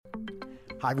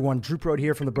Hi everyone, Drew Prode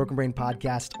here from the Broken Brain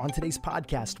Podcast. On today's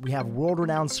podcast, we have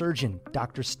world-renowned surgeon,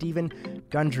 Dr. Stephen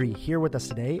Gundry, here with us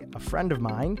today, a friend of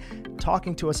mine,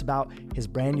 talking to us about his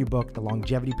brand new book, The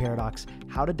Longevity Paradox,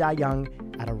 How to Die Young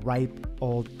at a Ripe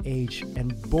Old Age.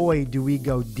 And boy, do we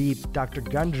go deep. Dr.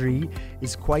 Gundry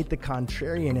is quite the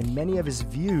contrarian, and many of his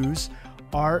views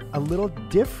are a little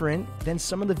different than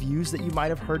some of the views that you might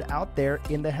have heard out there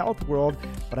in the health world,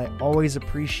 but I always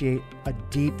appreciate a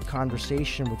deep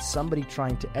conversation with somebody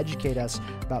trying to educate us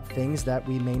about things that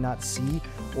we may not see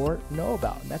or know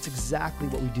about. And that's exactly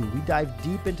what we do. We dive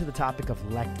deep into the topic of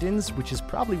lectins, which is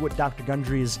probably what Dr.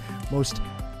 Gundry is most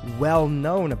well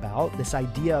known about, this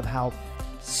idea of how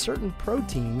certain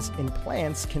proteins in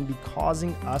plants can be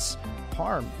causing us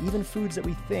harm. Even foods that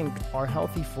we think are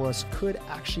healthy for us could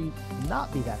actually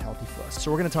not be that healthy for us.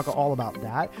 So we're going to talk all about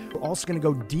that. We're also going to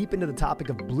go deep into the topic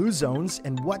of blue zones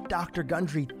and what Dr.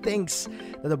 Gundry thinks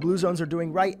that the blue zones are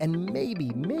doing right, and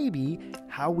maybe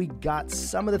how we got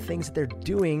some of the things that they're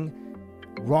doing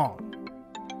wrong,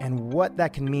 and what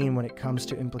that can mean when it comes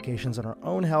to implications on our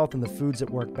own health and the foods that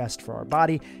work best for our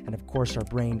body and, of course, our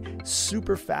brain.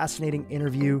 Super fascinating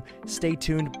interview. Stay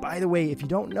tuned. By the way, if you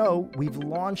don't know, we've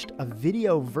launched a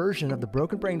video version of the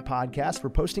Broken Brain Podcast. We're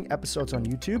posting episodes on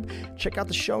YouTube. Check out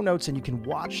the show notes and you can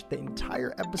watch the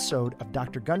entire episode of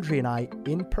Dr. Gundry and I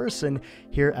in person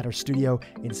here at our studio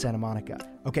in Santa Monica.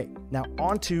 Okay, now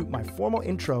on to my formal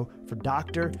intro for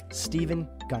Dr. Stephen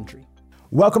Gundry.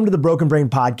 Welcome to the Broken Brain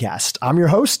Podcast. I'm your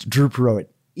host, Drew Prode.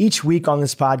 Each week on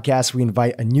this podcast, we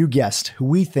invite a new guest who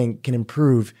we think can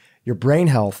improve your brain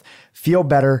health, feel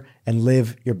better, and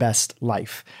live your best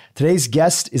life. Today's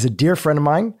guest is a dear friend of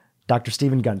mine, Dr.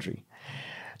 Stephen Gundry.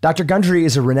 Dr. Gundry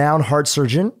is a renowned heart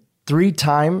surgeon,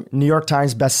 3-time New York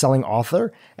Times bestselling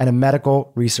author, and a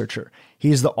medical researcher.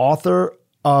 He is the author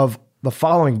of the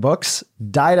following books: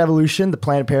 Diet Evolution, The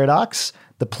Plant Paradox,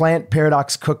 The Plant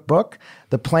Paradox Cookbook,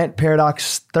 The Plant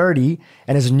Paradox 30,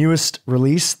 and his newest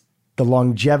release, The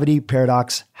Longevity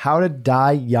Paradox, How to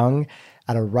Die Young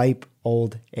at a Ripe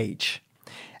Old Age.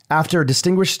 After a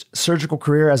distinguished surgical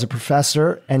career as a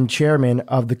professor and chairman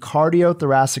of the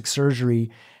cardiothoracic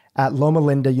surgery at Loma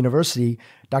Linda University,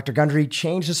 Dr. Gundry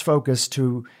changed his focus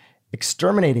to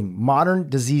exterminating modern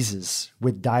diseases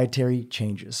with dietary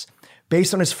changes.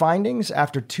 Based on his findings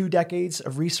after 2 decades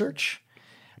of research,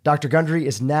 Dr. Gundry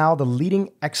is now the leading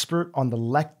expert on the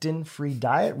lectin-free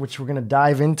diet, which we're going to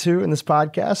dive into in this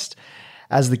podcast,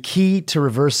 as the key to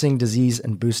reversing disease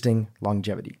and boosting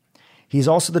longevity. He's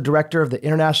also the director of the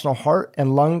International Heart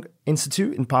and Lung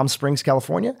Institute in Palm Springs,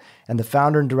 California, and the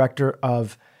founder and director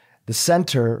of the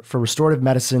Center for Restorative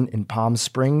Medicine in Palm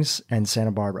Springs and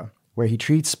Santa Barbara, where he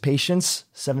treats patients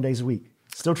 7 days a week.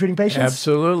 Still treating patients?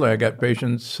 Absolutely. I got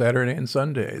patients Saturday and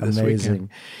Sunday this Amazing. weekend.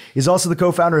 He's also the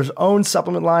co-founder of his own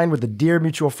supplement line with a dear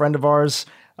mutual friend of ours.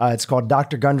 It's called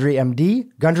Dr. Gundry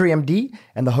MD,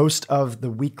 and the host of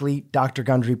the weekly Dr.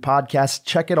 Gundry podcast.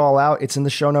 Check it all out. It's in the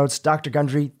show notes. Dr.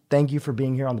 Gundry, thank you for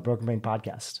being here on the Broken Brain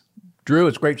Podcast. Drew,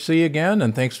 it's great to see you again,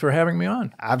 and thanks for having me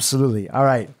on. Absolutely. All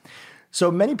right.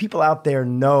 So many people out there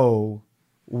know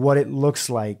what it looks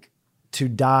like to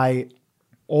die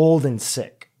old and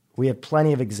sick. We have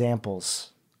plenty of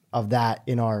examples of that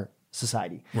in our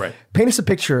society. Right. Paint us a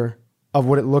picture of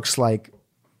what it looks like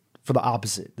for the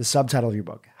opposite, the subtitle of your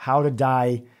book, How to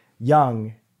Die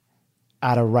Young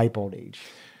at a Ripe Old Age.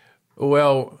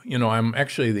 Well, I'm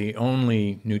actually the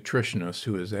only nutritionist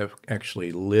who has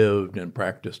actually lived and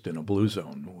practiced in a blue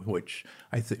zone, which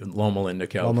I think Loma Linda,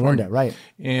 California. Loma Linda, right.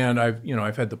 And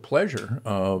I've had the pleasure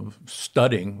of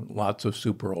studying lots of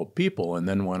super old people. And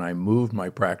then when I moved my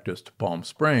practice to Palm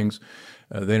Springs,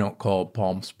 they don't call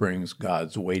Palm Springs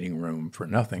God's waiting room for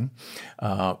nothing.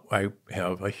 I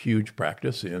have a huge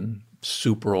practice in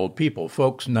super old people,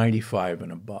 folks 95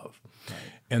 and above. Right.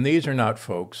 And these are not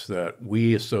folks that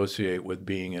we associate with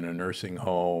being in a nursing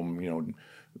home,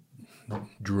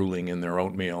 drooling in their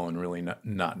oatmeal and really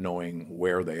not knowing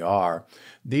where they are.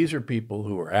 These are people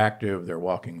who are active, they're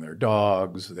walking their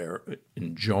dogs, they're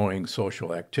enjoying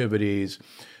social activities.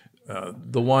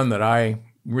 The one that I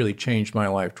really changed my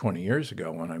life 20 years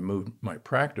ago when I moved my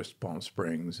practice to Palm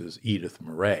Springs is Edith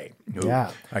Murray.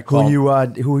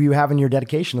 Who you have in your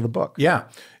dedication of the book. Yeah.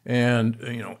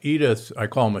 And, Edith, I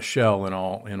call Michelle in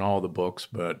all the books,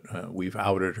 but we've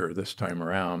outed her this time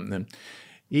around. And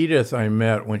Edith I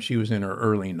met when she was in her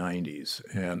early 90s,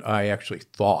 and I actually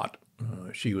thought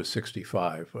she was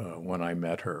 65 when I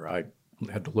met her. I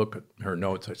had to look at her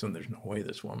notes. I said, there's no way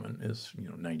this woman is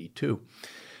 92.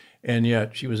 And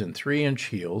yet she was in 3-inch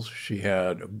heels. She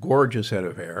had a gorgeous head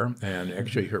of hair. And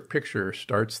actually her picture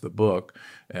starts the book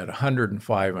at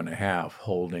 105 and a half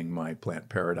holding my Plant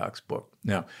Paradox book.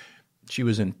 Now, she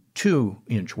was in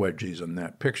 2-inch wedgies in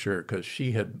that picture because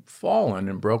she had fallen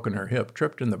and broken her hip,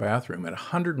 tripped in the bathroom at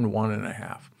 101 and a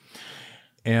half.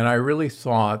 And I really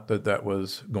thought that that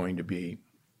was going to be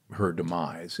her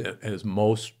demise. As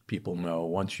most people know,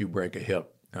 once you break a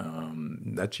hip,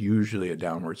 that's usually a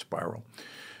downward spiral.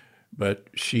 But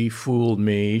she fooled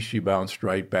me. She bounced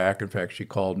right back. In fact, she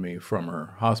called me from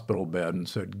her hospital bed and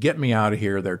said, "Get me out of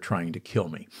here. They're trying to kill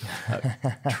me."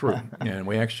 True. And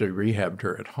we actually rehabbed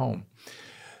her at home.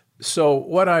 So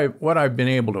what I've been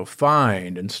able to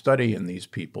find and study in these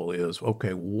people is,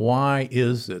 okay, why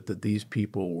is it that these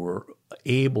people were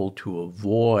able to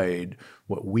avoid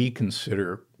what we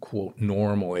consider, quote,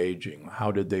 normal aging?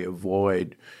 How did they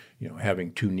avoid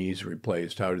having 2 knees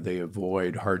replaced? How did they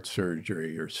avoid heart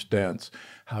surgery or stents?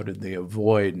 How did they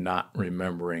avoid not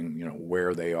remembering,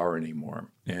 where they are anymore?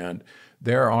 And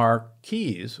there are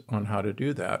keys on how to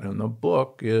do that. And the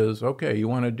book is, okay, you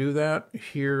want to do that?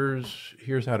 Here's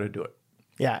how to do it.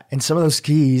 Yeah. And some of those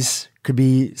keys could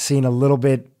be seen a little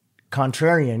bit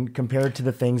contrarian compared to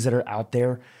the things that are out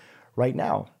there right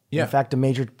now. Yeah. In fact, a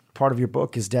major part of your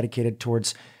book is dedicated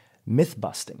towards myth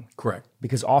busting. Correct.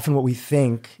 Because often what we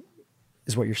think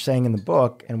is what you're saying in the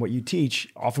book and what you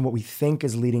teach, often what we think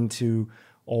is leading to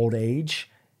old age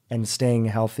and staying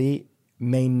healthy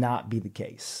may not be the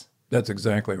case. That's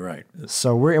exactly right.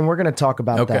 So we're going to talk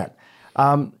about that.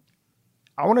 I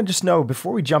want to just know,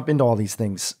 before we jump into all these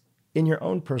things, in your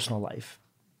own personal life,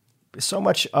 so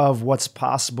much of what's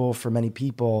possible for many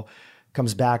people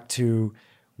comes back to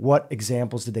what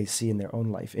examples did they see in their own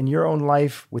life? In your own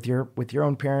life, with your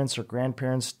own parents or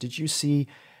grandparents, did you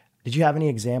have any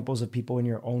examples of people in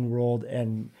your own world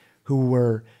and who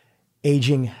were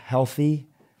aging healthy,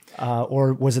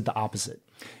 or was it the opposite?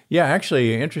 Yeah,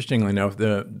 actually, interestingly enough,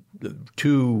 the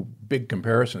 2 big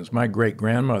comparisons, my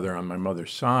great-grandmother on my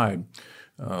mother's side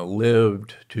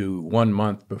lived to 1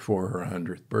 month before her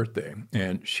 100th birthday.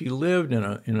 And she lived in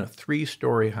a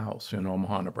 3-story house in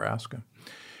Omaha, Nebraska.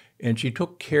 And she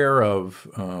took care of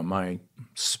my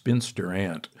spinster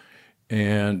aunt.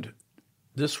 And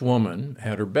this woman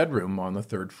had her bedroom on the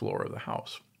 3rd floor of the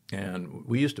house. And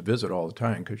we used to visit all the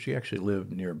time because she actually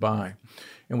lived nearby.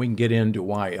 And we can get into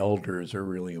why elders are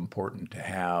really important to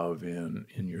have in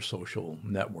your social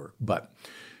network. But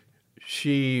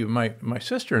my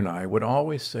sister and I would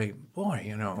always say,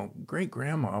 boy,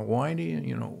 great-grandma, why do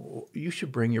you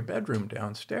should bring your bedroom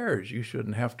downstairs. You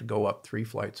shouldn't have to go up 3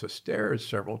 flights of stairs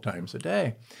several times a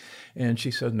day. And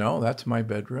she said, no, that's my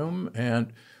bedroom.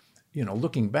 And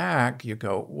looking back, you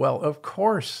go, well, of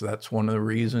course, that's one of the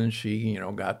reasons she,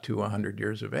 got to 100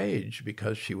 years of age,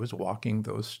 because she was walking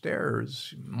those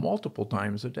stairs multiple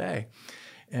times a day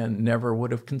and never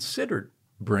would have considered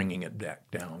bringing it back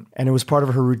down. And it was part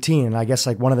of her routine. And I guess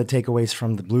one of the takeaways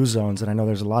from the Blue Zones, and I know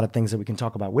there's a lot of things that we can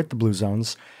talk about with the Blue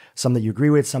Zones, some that you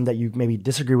agree with, some that you maybe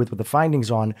disagree with the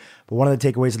findings on. But one of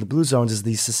the takeaways of the Blue Zones is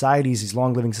these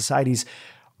long-living societies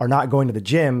are not going to the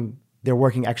gym. They're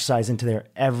working exercise into their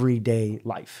everyday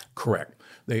life. Correct.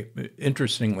 They,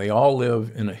 interestingly, all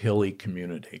live in a hilly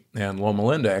community. And Loma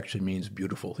Linda actually means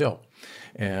beautiful hill.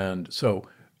 And so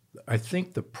I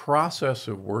think the process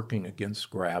of working against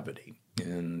gravity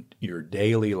in your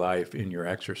daily life, in your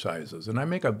exercises, and I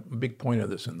make a big point of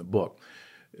this in the book,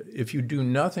 if you do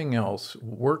nothing else,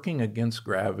 working against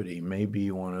gravity may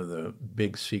be one of the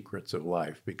big secrets of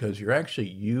life, because you're actually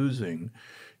using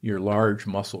your large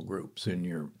muscle groups in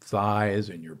your thighs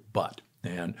and your butt.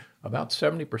 And about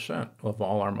 70% of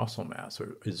all our muscle mass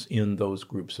is in those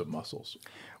groups of muscles.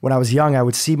 When I was young, I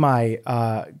would see my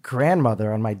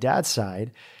grandmother on my dad's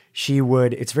side.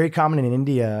 It's very common in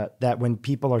India that when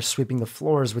people are sweeping the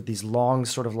floors with these long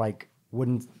sort of like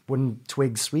wooden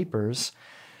twig sweepers,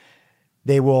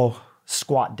 they will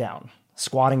squat down.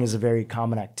 Squatting is a very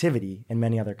common activity in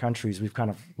many other countries. We've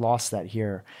kind of lost that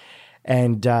here.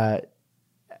 And,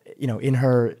 in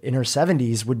her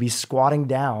 70s would be squatting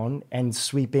down and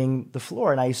sweeping the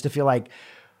floor. And I used to feel like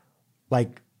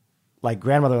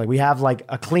grandmother, we have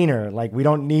a cleaner, we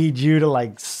don't need you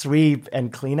to sweep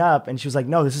and clean up. And she was like,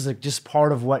 no, this is just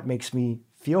part of what makes me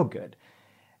feel good.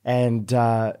 And,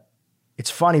 it's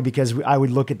funny because I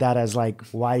would look at that as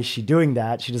why is she doing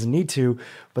that? She doesn't need to,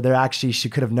 but she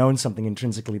could have known something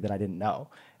intrinsically that I didn't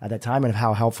know at that time, and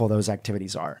how helpful those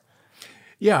activities are.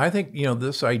 Yeah, I think,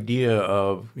 this idea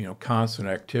of, constant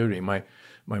activity,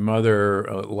 My mother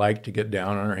liked to get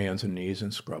down on her hands and knees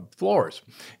and scrub floors.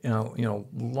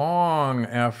 Long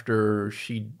after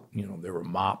there were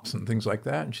mops and things like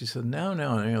that. And she said,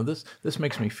 no, this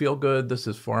makes me feel good. This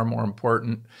is far more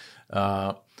important.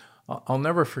 I'll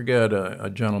never forget a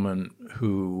gentleman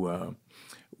who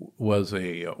was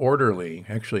a orderly,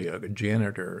 actually a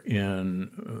janitor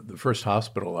in the first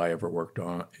hospital I ever worked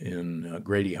on in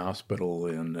Grady Hospital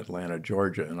in Atlanta,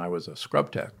 Georgia, and I was a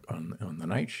scrub tech on the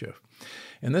night shift.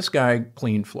 And this guy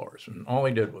cleaned floors, and all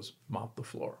he did was mop the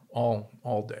floor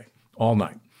all day, all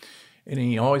night. And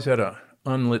he always had a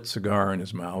unlit cigar in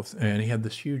his mouth, and he had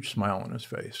this huge smile on his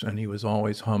face, and he was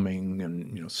always humming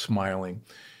and smiling.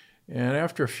 And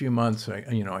after a few months,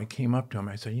 I came up to him.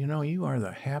 I said, you are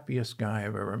the happiest guy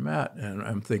I've ever met. And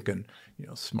I'm thinking,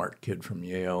 smart kid from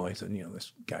Yale. I said,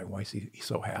 this guy, why is he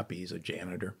so happy? He's a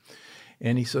janitor.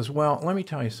 And he says, well, let me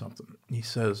tell you something. He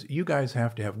says, you guys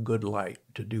have to have good light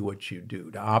to do what you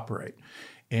do, to operate.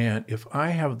 And if I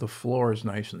have the floors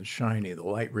nice and shiny, the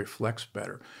light reflects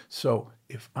better. So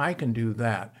if I can do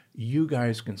that, you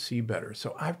guys can see better.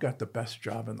 So I've got the best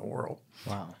job in the world.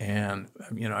 Wow. And,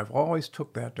 I've always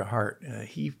took that to heart.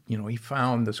 He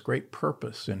found this great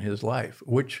purpose in his life,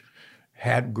 which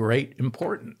had great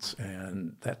importance.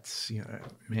 And that's,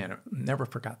 I never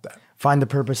forgot that. Find the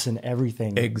purpose in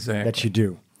everything that you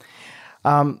do.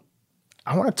 I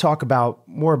want to talk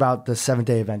more about the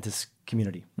Seventh-day Adventist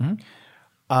community. Mm-hmm.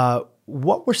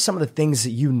 What were some of the things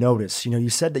that you noticed? You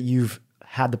said that you've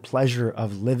had the pleasure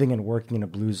of living and working in a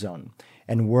blue zone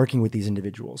and working with these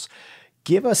individuals.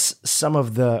 Give us some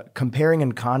of the comparing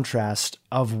and contrast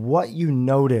of what you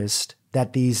noticed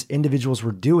that these individuals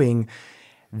were doing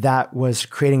that was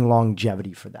creating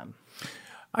longevity for them.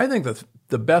 I think that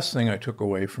the best thing I took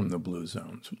away from the blue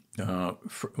zones,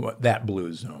 that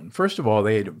blue zone, first of all,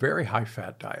 they ate a very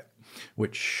high-fat diet,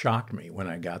 which shocked me when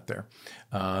I got there.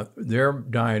 Their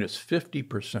diet is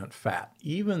 50% fat.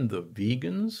 Even the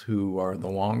vegans, who are the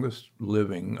longest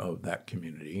living of that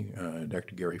community,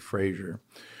 Dr. Gary Frazier,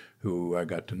 who I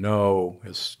got to know,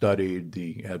 has studied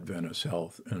the Adventist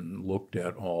health and looked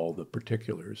at all the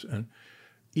particulars. And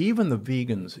even the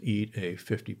vegans eat a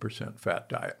 50% fat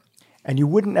diet. And you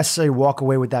wouldn't necessarily walk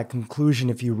away with that conclusion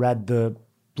if you read the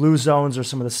blue zones or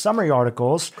some of the summary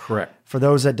articles. Correct. For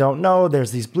those that don't know,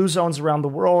 there's these blue zones around the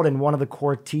world, and one of the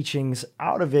core teachings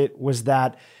out of it was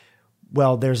that,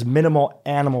 there's minimal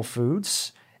animal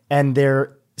foods, and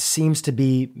there seems to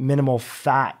be minimal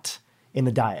fat in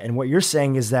the diet. And what you're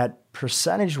saying is that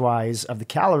percentage-wise of the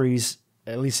calories,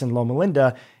 at least in Loma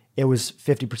Linda, it was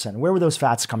 50%. Where were those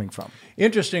fats coming from?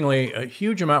 Interestingly, a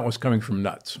huge amount was coming from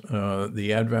nuts.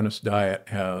 The Adventist diet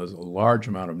has a large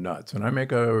amount of nuts, and I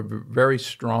make a very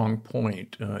strong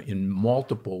point in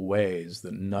multiple ways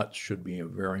that nuts should be a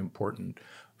very important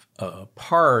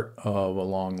part of a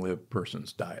long-lived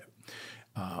person's diet.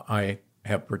 I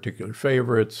have particular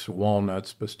favorites: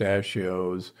 walnuts,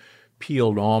 pistachios.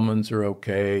 Peeled almonds are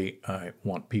okay. I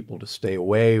want people to stay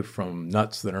away from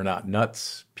nuts that are not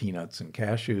nuts, peanuts and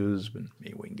cashews, but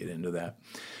maybe we can get into that.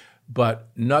 But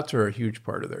nuts are a huge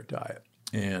part of their diet.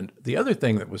 And the other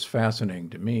thing that was fascinating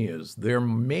to me is their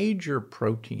major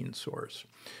protein source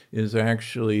is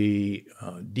actually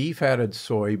defatted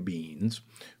soybeans,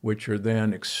 which are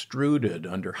then extruded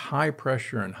under high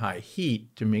pressure and high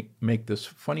heat to make this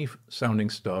funny sounding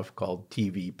stuff called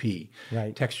TVP,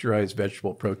 right? Texturized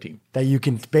vegetable protein. That you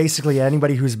can basically,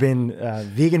 anybody who's been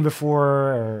vegan before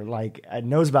or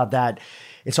knows about that,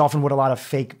 it's often what a lot of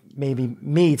fake maybe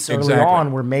meats early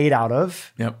on were made out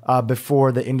of. Yep.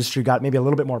 Before the industry got maybe a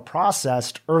little bit more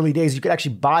processed. Early days, you could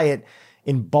actually buy it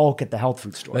in bulk at the health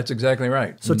food store. That's exactly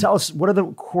right. So tell us, what are the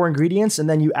core ingredients? And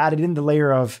then you added in the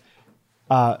layer of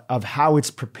how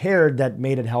it's prepared that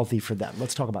made it healthy for them.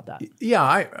 Let's talk about that. Yeah,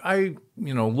 I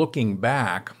looking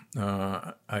back,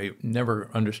 I never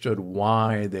understood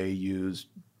why they used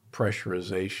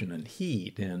pressurization and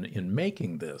heat in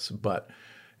making this. But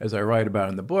as I write about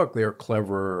in the book, they're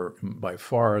cleverer by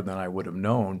far than I would have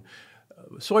known.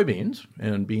 Soybeans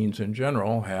and beans in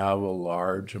general have a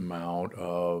large amount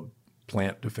of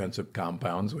plant defensive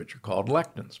compounds, which are called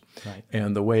lectins. Right.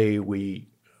 And the way we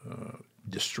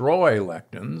destroy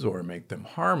lectins or make them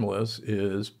harmless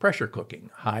is pressure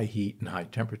cooking, high heat and high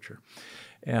temperature.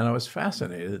 And I was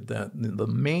fascinated that the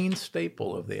main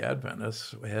staple of the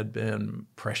Adventists had been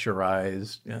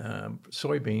pressurized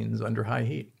soybeans under high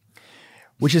heat.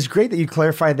 Which is great that you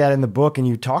clarified that in the book and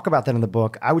you talk about that in the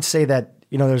book. I would say that,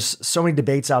 there's so many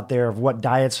debates out there of what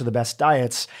diets are the best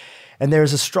diets. And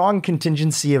there's a strong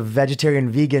contingency of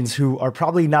vegetarian vegans who are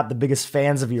probably not the biggest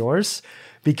fans of yours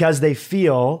because they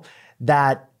feel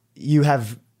that you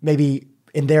have maybe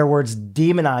in their words,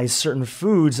 demonized certain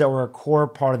foods that were a core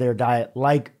part of their diet,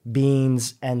 like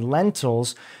beans and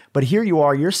lentils. But here you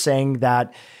are, you're saying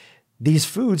that these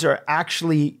foods are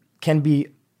actually can be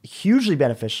hugely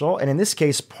beneficial, and in this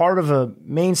case, part of a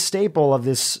main staple of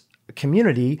this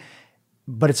community,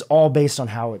 but it's all based on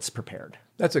how it's prepared.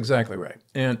 That's exactly right.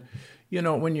 And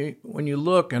when you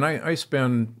look, and I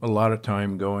spend a lot of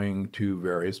time going to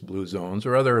various blue zones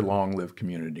or other long-lived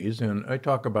communities, and I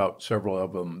talk about several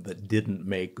of them that didn't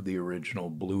make the original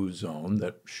blue zone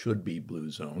that should be blue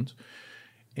zones.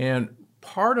 And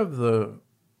part of the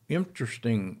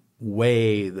interesting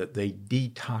way that they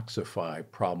detoxify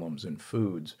problems in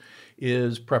foods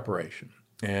is preparation.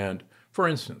 And for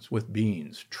instance, with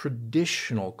beans,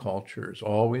 traditional cultures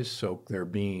always soak their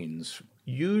beans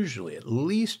usually at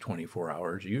least 24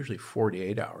 hours, usually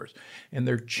 48 hours. And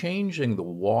they're changing the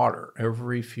water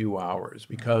every few hours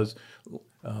because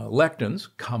lectins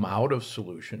come out of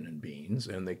solution in beans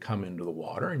and they come into the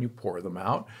water and you pour them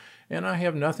out. And I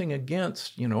have nothing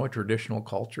against, a traditional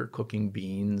culture cooking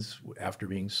beans after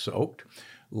being soaked.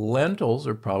 Lentils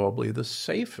are probably the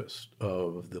safest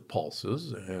of the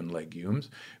pulses and legumes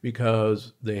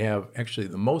because they have actually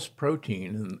the most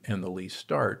protein and the least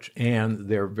starch, and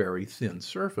they're very thin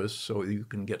surface, so you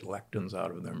can get lectins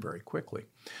out of them very quickly.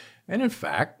 And in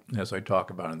fact, as I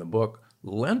talk about in the book,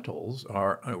 lentils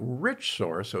are a rich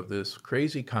source of this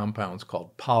crazy compounds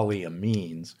called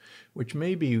polyamines, which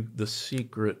may be the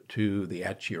secret to the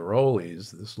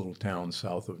Acciarolis, this little town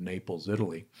south of Naples,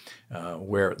 Italy,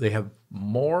 where they have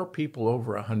more people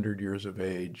over 100 years of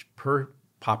age per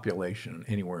population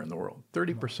anywhere in the world.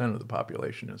 30% of the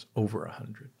population is over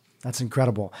 100. That's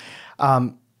incredible.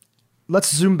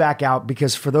 Let's zoom back out,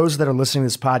 because for those that are listening to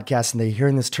this podcast and they're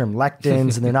hearing this term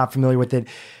lectins and they're not familiar with it,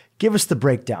 give us the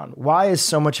breakdown. Why is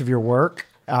so much of your work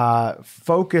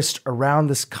focused around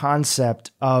this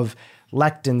concept of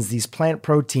lectins, these plant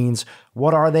proteins?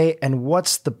 What are they, and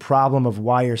what's the problem of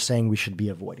why you're saying we should be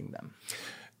avoiding them?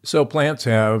 So plants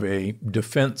have a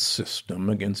defense system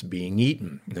against being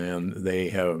eaten, and they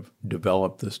have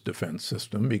developed this defense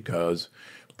system because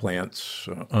plants,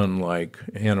 unlike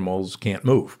animals, can't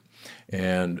move,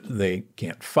 and they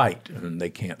can't fight, and they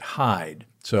can't hide.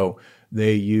 So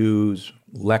they use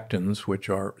lectins, which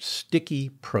are sticky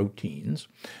proteins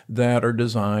that are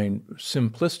designed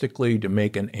simplistically to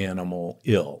make an animal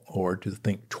ill or to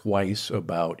think twice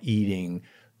about eating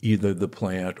either the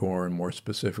plant or, more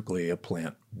specifically, a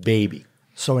plant baby.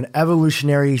 So an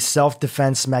evolutionary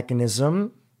self-defense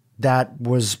mechanism that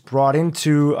was brought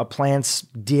into a plant's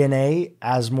DNA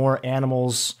as more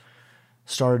animals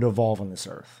started to evolve on this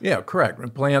earth. Yeah, correct.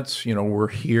 And plants, were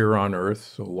here on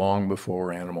Earth so long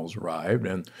before animals arrived,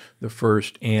 and the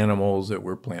first animals that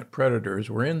were plant predators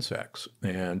were insects.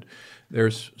 And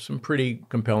there's some pretty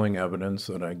compelling evidence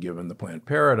that I give in the Plant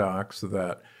Paradox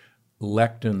that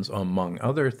lectins, among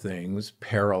other things,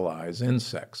 paralyze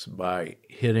insects by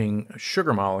hitting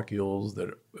sugar molecules that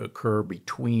occur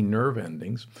between nerve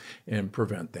endings and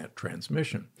prevent that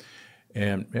transmission.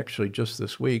 And actually, just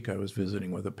this week, I was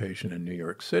visiting with a patient in New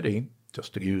York City,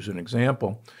 just to use an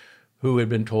example, who had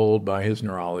been told by his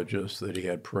neurologist that he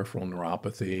had peripheral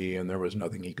neuropathy and there was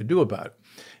nothing he could do about it.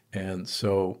 And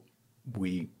so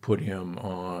we put him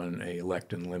on a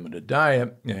lectin-limited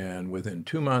diet, and within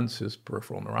 2 months, his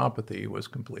peripheral neuropathy was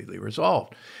completely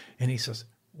resolved. And he says,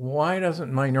 why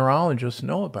doesn't my neurologist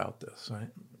know about this?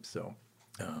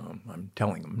 I'm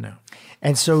telling them now.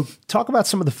 And so talk about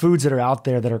some of the foods that are out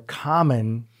there that are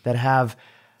common that have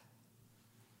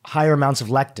higher amounts of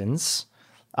lectins.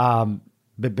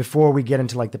 But before we get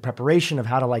into the preparation of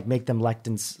how to make them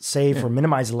lectins safe or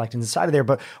minimize the lectins inside of there,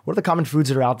 but what are the common foods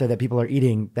that are out there that people are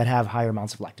eating that have higher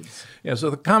amounts of lectins? Yeah, so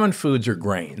the common foods are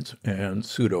grains and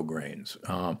pseudograins.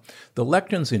 The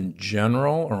lectins in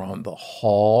general are on the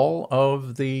hull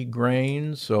of the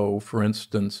grain. So for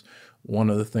instance,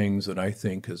 one of the things that I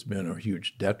think has been a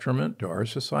huge detriment to our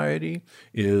society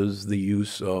is the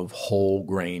use of whole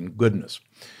grain goodness.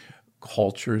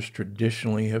 Cultures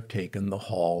traditionally have taken the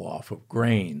hull off of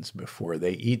grains before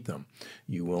they eat them.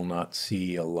 You will not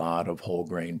see a lot of whole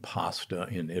grain pasta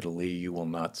in Italy. You will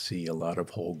not see a lot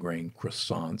of whole grain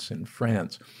croissants in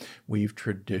France. We've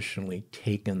traditionally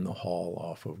taken the hull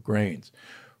off of grains.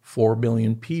 4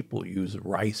 billion people use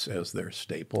rice as their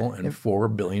staple, and 4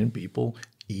 billion people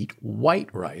eat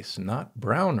white rice, not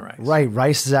brown rice. Right.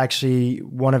 Rice is actually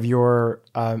one of your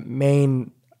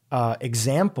main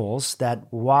examples that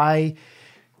why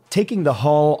taking the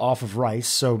hull off of rice.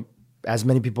 So as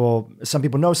some people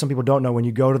know, some people don't know, when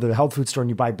you go to the health food store and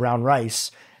you buy brown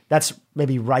rice, that's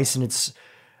maybe rice in its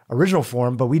original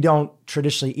form, but we don't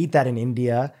traditionally eat that in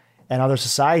India and other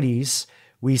societies.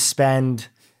 we spend,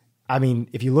 I mean,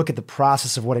 if you look at the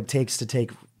process of what it takes to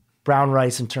take brown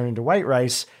rice and turn it into white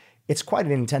rice, it's quite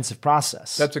an intensive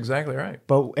process. That's exactly right.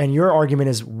 And your argument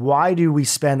is, why do we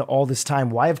spend all this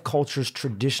time? Why have cultures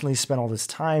traditionally spent all this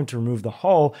time to remove the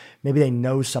hull? Maybe they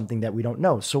know something that we don't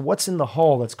know. So what's in the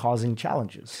hull that's causing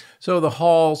challenges? So the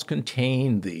hulls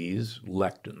contain these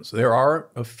lectins. There are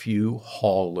a few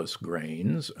hull-less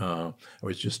grains. I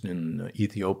was just in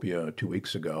Ethiopia 2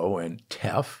 weeks ago, and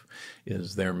teff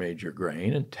is their major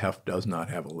grain, and teff does not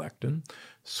have a lectin.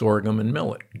 Sorghum and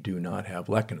millet do not have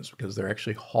lectins because they're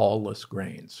actually hull-less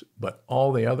grains, but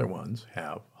all the other ones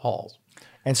have hulls.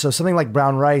 And so something like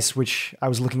brown rice, which I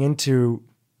was looking into,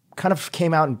 kind of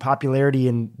came out in popularity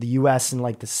in the US in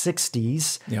like the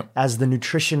 60s as the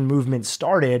nutrition movement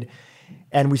started.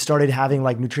 And we started having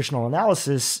like nutritional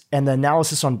analysis, and the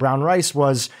analysis on brown rice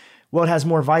was, well, it has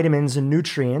more vitamins and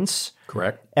nutrients.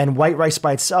 Correct. And white rice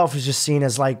by itself is just seen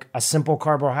as like a simple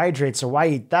carbohydrate. So why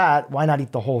eat that? Why not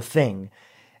eat the whole thing?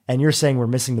 And you're saying we're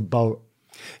missing the boat.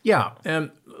 Yeah,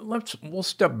 and we'll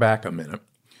step back a minute.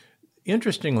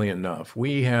 Interestingly enough,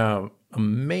 we have a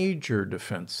major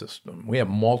defense system. We have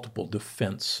multiple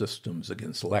defense systems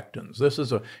against lectins. This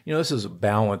is a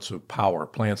balance of power.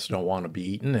 Plants don't want to be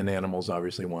eaten, and animals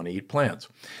obviously want to eat plants.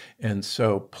 And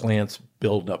so plants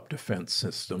build up defense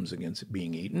systems against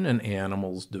being eaten, and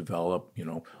animals develop,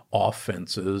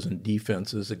 offenses and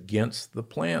defenses against the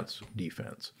plant's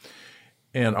defense.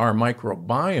 And our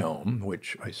microbiome,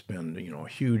 which I spend a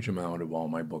huge amount of all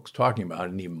my books talking about,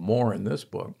 and even more in this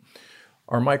book,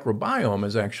 our microbiome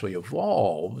has actually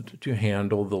evolved to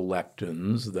handle the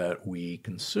lectins that we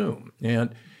consume.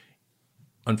 And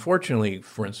unfortunately,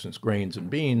 for instance, grains and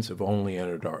beans have only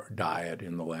entered our diet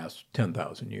in the last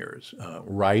 10,000 years.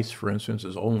 Rice, for instance,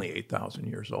 is only 8,000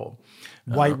 years old.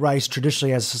 White rice,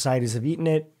 traditionally, as societies have eaten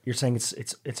it, you're saying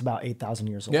it's about 8,000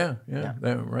 years old. Yeah.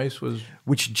 That rice was...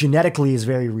 Which genetically is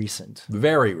very recent.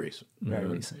 Very recent. Very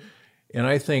recent. And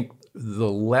I think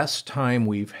the less time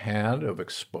we've had of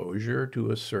exposure to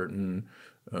a certain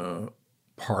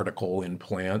particle in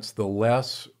plants, the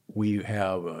less we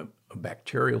have a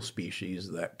bacterial species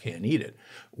that can eat it.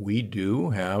 We do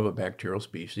have a bacterial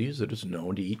species that is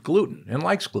known to eat gluten and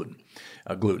likes gluten.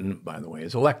 Gluten, by the way,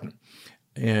 is a lectin.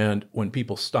 And when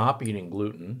people stop eating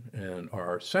gluten and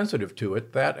are sensitive to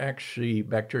it, that actually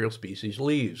bacterial species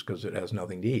leaves because it has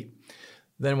nothing to eat.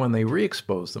 Then when they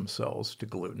re-expose themselves to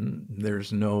gluten,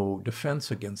 there's no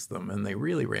defense against them, and they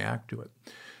really react to it.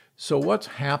 So what's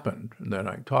happened that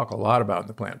I talk a lot about in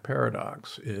the plant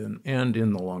paradox and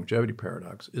in the longevity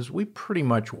paradox is we pretty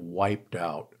much wiped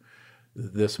out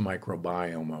this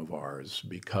microbiome of ours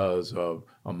because of,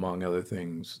 among other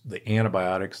things, the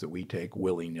antibiotics that we take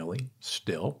willy-nilly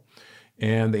still,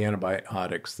 and the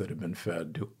antibiotics that have been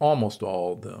fed to almost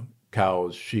all the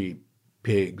cows, sheep,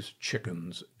 pigs,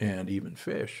 chickens, and even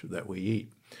fish that we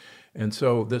eat. And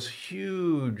so this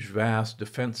huge, vast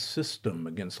defense system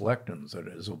against lectins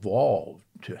that has evolved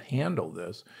to handle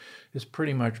this has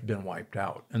pretty much been wiped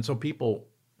out. And so people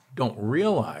don't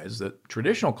realize that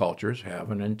traditional cultures have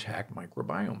an intact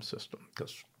microbiome system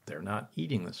because they're not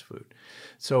eating this food.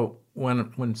 So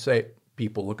when say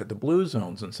people look at the blue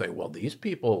zones and say, well, these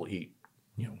people eat,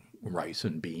 rice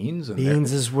and beans. And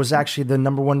beans was actually the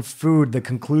number one food. The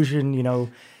conclusion,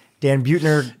 Dan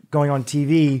Buettner going on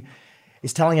TV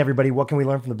is telling everybody, what can we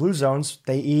learn from the blue zones?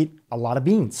 They eat a lot of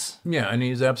beans. Yeah, and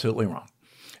he's absolutely wrong.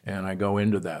 And I go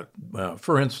into that.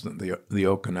 For instance, the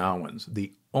Okinawans.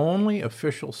 The only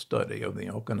official study of the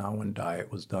Okinawan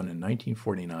diet was done in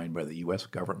 1949 by the U.S.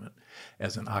 government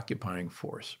as an occupying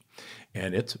force.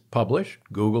 And it's published.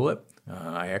 Google it.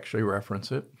 I actually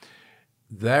reference it.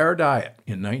 Their diet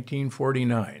in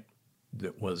 1949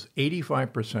 that was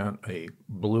 85% a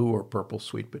blue or purple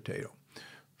sweet potato.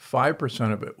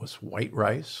 5% of it was white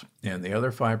rice, and the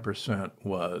other 5%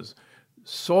 was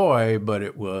soy, but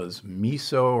it was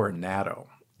miso or natto.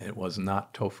 It was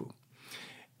not tofu.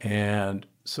 And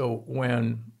so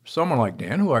when someone like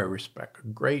Dan, who I respect a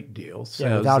great deal,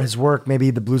 says... without his work,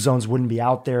 maybe the blue zones wouldn't be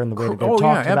out there in the way that they're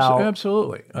talked about.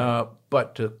 Absolutely.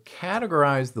 But to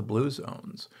categorize the blue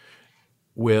zones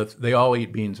with they all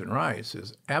eat beans and rice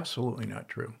is absolutely not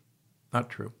true. Not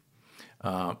true.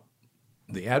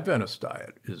 The Adventist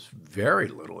diet is very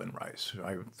little in rice.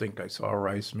 I think I saw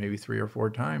rice maybe 3 or 4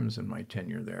 times in my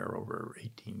tenure there over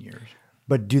 18 years.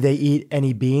 But do they eat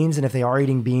any beans? And if they are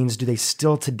eating beans, do they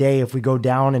still today, if we go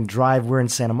down and drive, we're in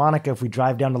Santa Monica, if we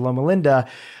drive down to Loma Linda,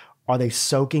 Are they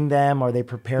soaking them? Are they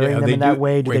preparing them in that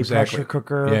way? Do they pressure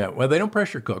cooker? Yeah, well, they don't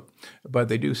pressure cook, but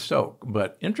they do soak.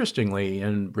 But interestingly,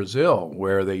 in Brazil,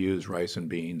 where they use rice and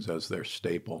beans as their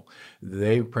staple,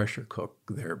 they pressure cook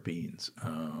their beans.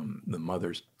 The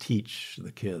mothers teach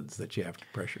the kids that you have to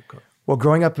pressure cook. Well,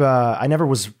 growing up, I never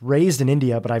was raised in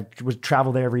India, but I would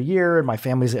travel there every year, and my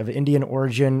family's of Indian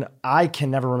origin. I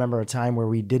can never remember a time where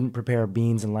we didn't prepare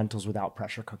beans and lentils without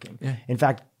pressure cooking. Yeah. In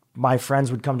fact, my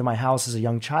friends would come to my house as a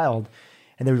young child,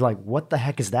 and they were like, "What the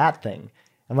heck is that thing?"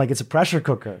 I'm like, "It's a pressure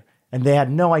cooker." And they had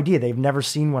no idea. They've never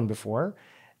seen one before.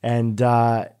 And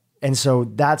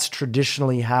so that's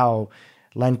traditionally how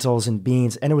lentils and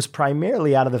beans, and it was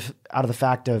primarily out of the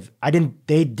fact of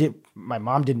my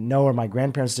mom didn't know, or my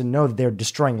grandparents didn't know, that they were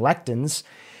destroying lectins.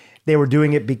 They were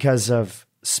doing it because of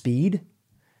speed,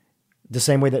 the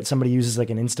same way that somebody uses like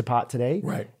an Instapot today,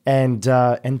 right? And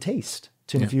taste,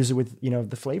 to infuse it with,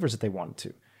 the flavors that they wanted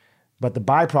to. But the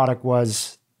byproduct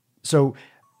was, so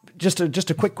just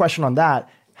a quick question on that.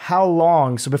 How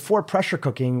long, so before pressure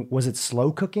cooking, was it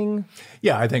slow cooking?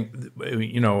 Yeah, I think,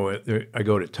 I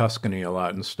go to Tuscany a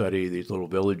lot and study these little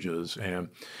villages, and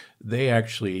they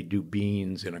actually do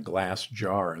beans in a glass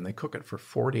jar, and they cook it for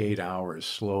 48 hours,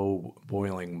 slow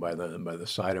boiling by the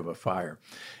side of a fire.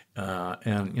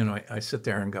 I sit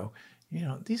there and go,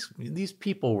 these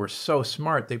people were so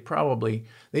smart. They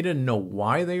didn't know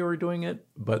why they were doing it,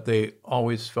 but they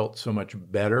always felt so much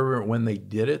better when they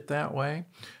did it that way.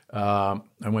 I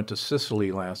went to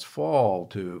Sicily last fall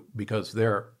because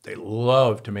they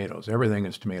love tomatoes. Everything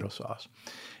is tomato sauce.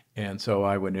 And so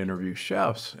I would interview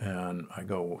chefs, and I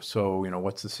go, so,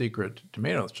 what's the secret to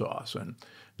tomato sauce? And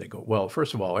they go, well,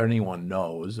 first of all, anyone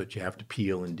knows that you have to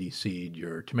peel and de-seed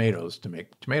your tomatoes to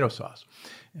make tomato sauce.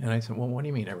 And I said, well, what do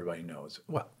you mean everybody knows?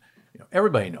 Well,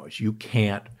 everybody knows you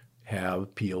can't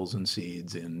have peels and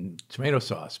seeds in tomato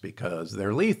sauce because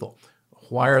they're lethal.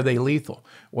 Why are they lethal?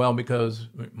 Well, because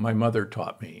my mother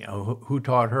taught me. Who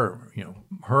taught her?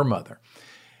 Her mother.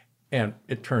 And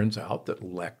it turns out that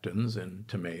lectins in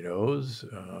tomatoes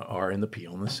are in the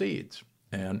peel and the seeds.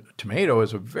 And tomato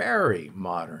is a very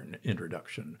modern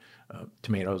introduction.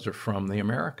 Tomatoes are from the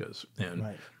Americas,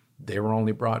 and they were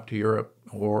only brought to Europe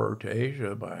or to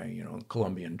Asia by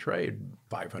Columbian trade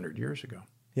 500 years ago.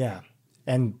 Yeah,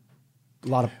 and a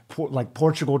lot of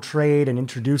Portugal trade and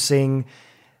introducing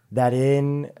that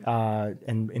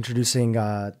and introducing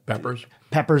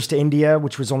peppers to India,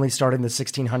 which was only started in the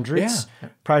 1600s. Yeah.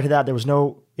 Prior to that,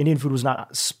 Indian food was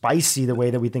not spicy the way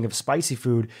that we think of spicy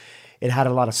food. It had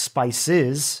a lot of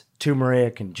spices,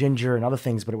 turmeric and ginger and other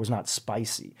things, but it was not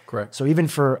spicy. Correct. So even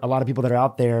for a lot of people that are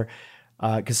out there,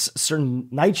 because certain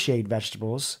nightshade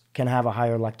vegetables can have a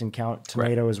higher lectin count.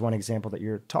 Tomato is one example that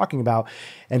you're talking about.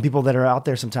 And people that are out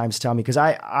there sometimes tell me, because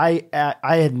I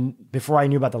had, before I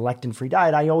knew about the lectin-free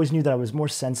diet, I always knew that I was more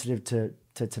sensitive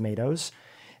to tomatoes.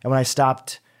 And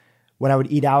when I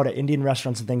would eat out at Indian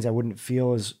restaurants and things, I wouldn't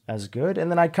feel as good.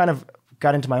 And then I kind of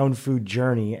got into my own food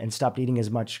journey and stopped eating as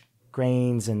much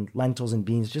grains and lentils and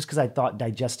beans just because I thought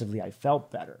digestively I felt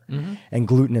better. Mm-hmm. And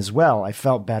gluten as well, I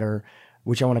felt better,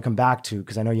 which I want to come back to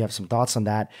because I know you have some thoughts on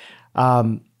that.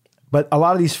 But a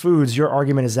lot of these foods, your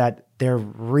argument is that they're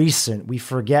recent. We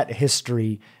forget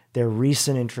history. They're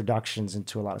recent introductions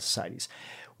into a lot of societies.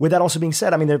 With that also being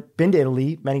said, I've been to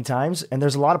Italy many times, and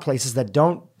there's a lot of places that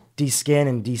don't de-skin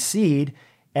and de-seed.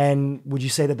 And would you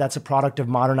say that that's a product of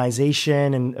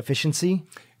modernization and efficiency?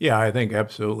 Yeah, I think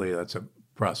absolutely that's a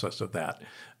process of that.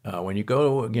 When you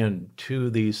go, again, to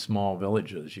these small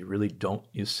villages,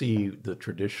 you see the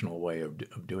traditional way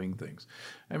of doing things.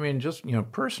 Just,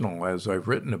 personal, as I've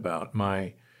written about,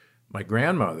 my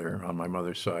grandmother on my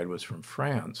mother's side was from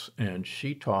France, and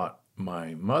she taught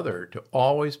my mother to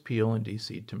always peel and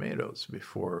de-seed tomatoes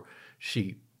before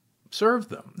she served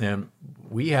them. And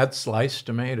we had sliced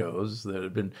tomatoes that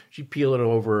had been, she'd peel it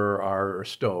over our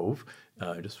stove,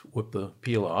 just whip the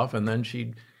peel off, and then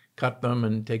she'd cut them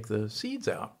and take the seeds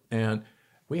out. And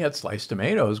we had sliced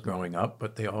tomatoes growing up,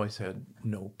 but they always had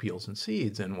no peels and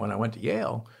seeds. And when I went to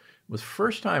Yale, it was the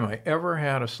first time I ever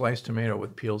had a sliced tomato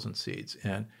with peels and seeds.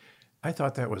 And I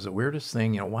thought that was the weirdest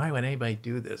thing. Why would anybody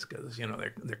do this? Because,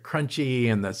 they're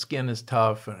crunchy and the skin is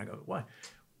tough. And I go,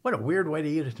 what a weird way to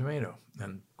eat a tomato.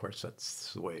 And of course,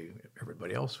 that's the way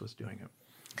everybody else was doing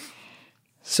it.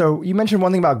 So you mentioned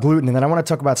one thing about gluten, and then I want to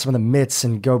talk about some of the myths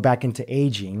and go back into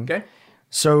aging. Okay.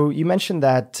 So you mentioned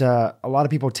that a lot of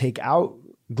people take out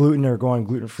gluten or go on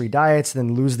gluten-free diets,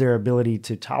 then lose their ability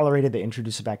to tolerate it. They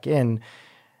introduce it back in.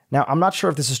 Now, I'm not sure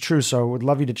if this is true, so I would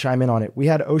love you to chime in on it. We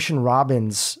had Ocean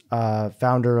Robbins,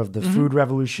 founder of the food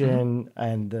revolution,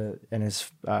 and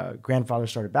his grandfather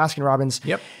started Baskin Robbins.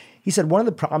 Yep. He said one of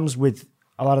the problems with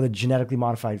a lot of the genetically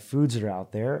modified foods that are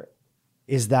out there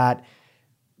is that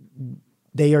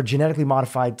they are genetically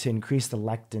modified to increase the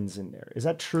lectins in there. Is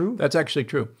that true? That's actually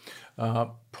true.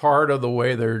 Part of the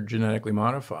way they're genetically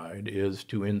modified is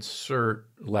to insert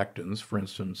lectins. For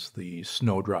instance, the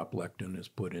snowdrop lectin is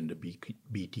put into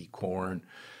BT corn.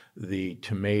 The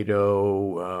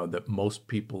tomato that most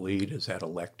people eat has had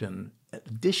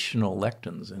additional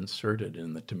lectins inserted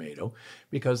in the tomato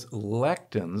because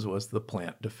lectins was the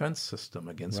plant defense system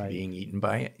against being eaten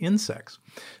by insects.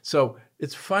 So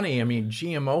it's funny. I mean,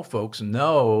 GMO folks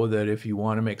know that if you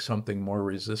want to make something more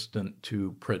resistant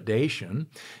to predation,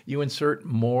 you insert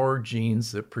more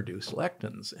genes that produce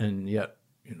lectins. And yet,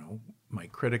 my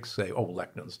critics say, oh,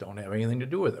 lectins don't have anything to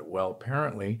do with it. Well,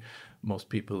 apparently, most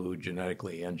people who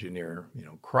genetically engineer,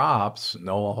 crops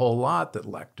know a whole lot that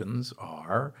lectins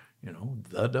are,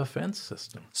 the defense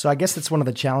system. So I guess that's one of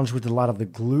the challenges with a lot of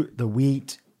the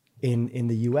wheat in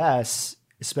the U.S.,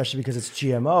 especially because it's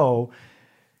GMO.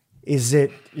 Is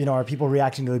it, are people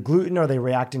reacting to the gluten? Or are they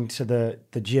reacting to the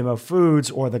GMO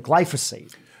foods or the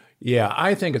glyphosate? Yeah,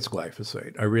 I think it's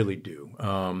glyphosate. I really do.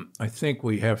 I think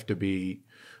we have to be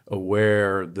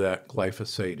aware that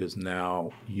glyphosate is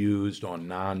now used on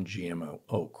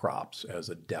non-GMO crops as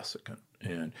a desiccant.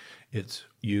 And it's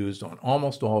used on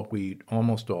almost all wheat,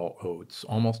 almost all oats,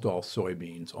 almost all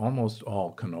soybeans, almost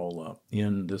all canola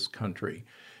in this country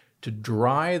to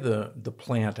dry the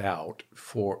plant out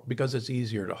because it's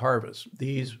easier to harvest.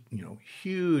 These,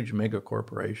 huge mega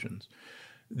corporations,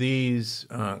 these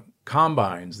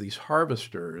combines, these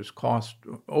harvesters cost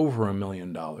over $1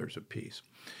 million a piece.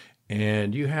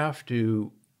 And you have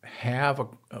to have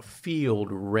a field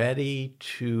ready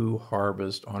to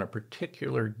harvest on a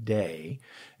particular day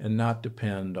and not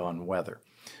depend on weather.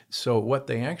 So what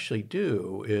they actually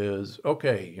do is,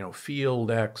 okay,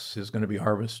 field X is going to be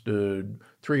harvested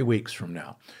 3 weeks from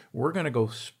now. We're going to go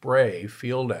spray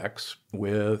field X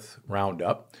with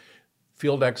Roundup.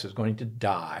 Field X is going to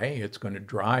die, it's going to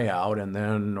dry out, and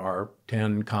then our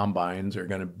 10 combines are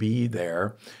going to be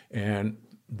there, and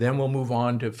then we'll move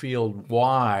on to field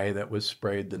Y that was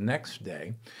sprayed the next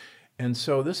day. And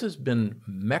so this has been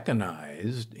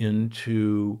mechanized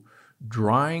into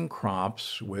drying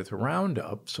crops with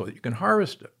Roundup so that you can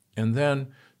harvest it. And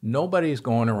then nobody's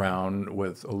going around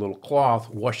with a little cloth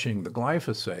washing the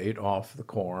glyphosate off the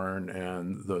corn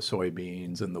and the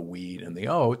soybeans and the wheat and the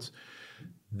oats.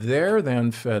 They're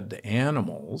then fed to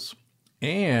animals,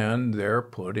 and they're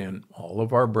put in all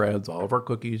of our breads, all of our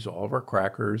cookies, all of our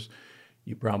crackers.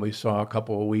 You probably saw a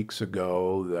couple of weeks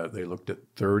ago that they looked at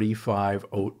 35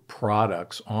 oat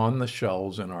products on the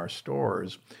shelves in our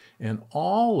stores, and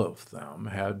most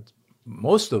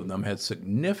of them had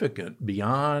significant,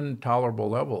 beyond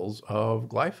tolerable levels of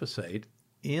glyphosate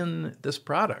in this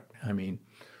product. I mean,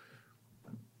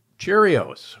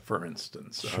 Cheerios, for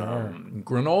instance,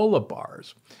 granola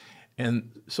bars.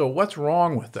 And so what's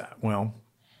wrong with that? Well,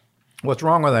 what's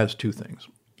wrong with that is two things.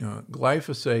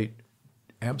 Glyphosate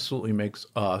absolutely makes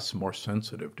us more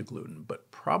sensitive to gluten, but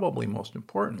probably most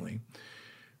importantly,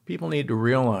 people need to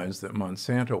realize that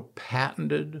Monsanto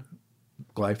patented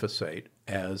glyphosate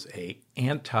as an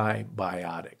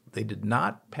antibiotic. They did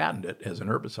not patent it as an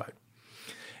herbicide.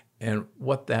 And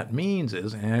what that means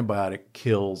is an antibiotic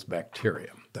kills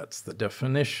bacteria. That's the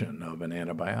definition of an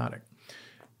antibiotic.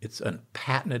 It's a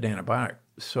patented antibiotic.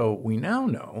 So we now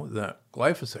know that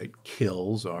glyphosate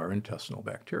kills our intestinal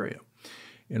bacteria.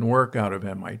 And work out of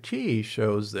MIT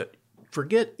shows that,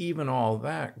 forget even all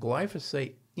that,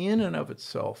 glyphosate in and of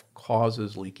itself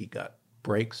causes leaky gut,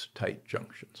 breaks tight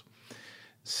junctions.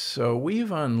 So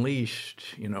we've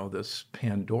unleashed, this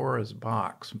Pandora's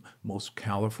box. Most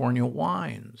California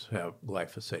wines have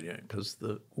glyphosate in it because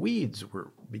the weeds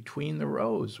were between the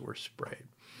rows were sprayed.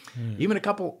 Even a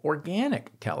couple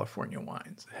organic California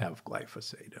wines have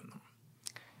glyphosate in them.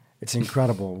 It's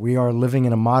incredible. We are living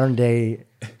in a modern day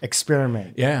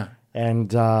experiment. Yeah.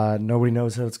 And nobody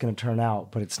knows how it's going to turn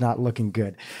out, but it's not looking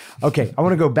good. Okay, I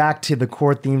want to go back to the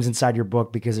core themes inside your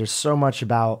book because there's so much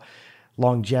about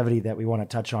longevity that we want to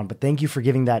touch on. But thank you for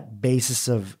giving that basis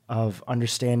of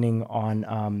understanding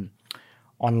on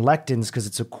lectins, because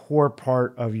it's a core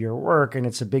part of your work and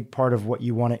it's a big part of what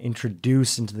you want to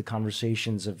introduce into the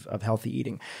conversations of healthy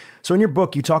eating. So in your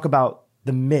book, you talk about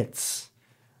the myths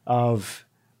of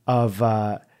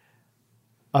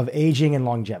aging and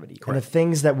longevity. Correct. And the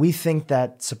things that we think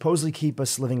that supposedly keep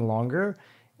us living longer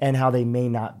and how they may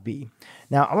not be.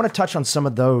 Now, I want to touch on some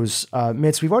of those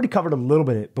myths. We've already covered a little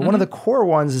bit, but one of the core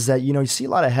ones is that, you see a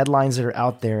lot of headlines that are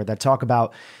out there that talk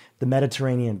about the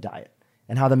Mediterranean diet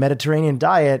and how the Mediterranean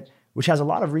diet, which has a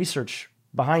lot of research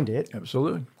behind it,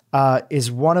 absolutely,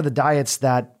 is one of the diets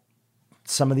that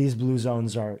some of these blue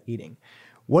zones are eating.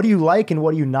 What do you like and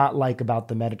what do you not like about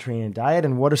the Mediterranean diet,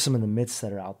 and what are some of the myths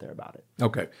that are out there about it?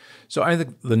 Okay. So I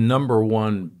think the number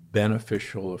one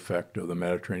beneficial effect of the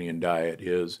Mediterranean diet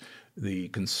is the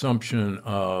consumption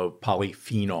of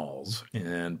polyphenols.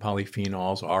 And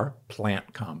polyphenols are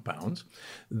plant compounds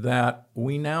that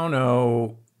we now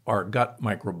know our gut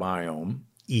microbiome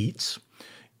eats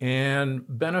and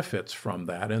benefits from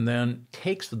that, and then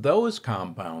takes those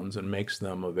compounds and makes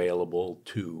them available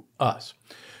to us.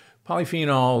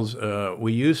 Polyphenols,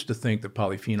 we used to think that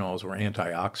polyphenols were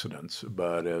antioxidants,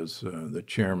 but as the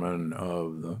chairman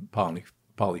of the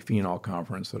polyphenol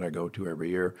conference that I go to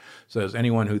every year says,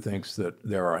 anyone who thinks that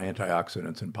there are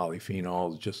antioxidants in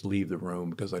polyphenols, just leave the room,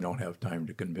 because I don't have time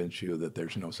to convince you that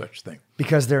there's no such thing.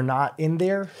 Because they're not in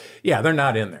there? Yeah, they're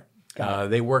not in there.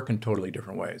 They work in totally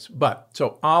different ways.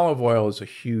 So olive oil is a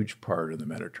huge part of the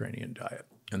Mediterranean diet.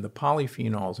 And the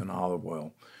polyphenols in olive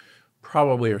oil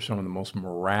probably are some of the most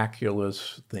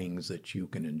miraculous things that you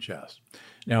can ingest.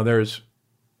 Now, there's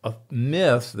a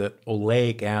myth that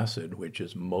oleic acid, which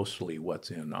is mostly what's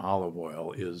in olive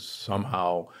oil, is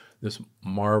somehow this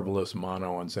marvelous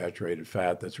monounsaturated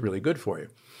fat that's really good for you.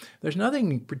 There's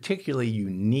nothing particularly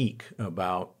unique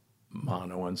about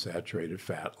monounsaturated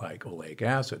fat like oleic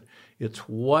acid. It's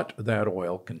what that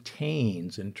oil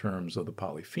contains in terms of the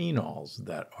polyphenols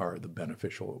that are the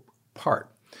beneficial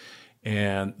part.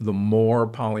 And the more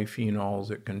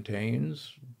polyphenols it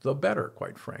contains, the better,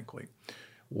 quite frankly.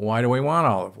 Why do we want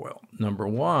olive oil? Number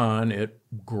one, it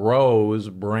grows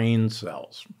brain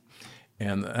cells.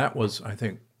 And that was, I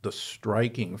think, the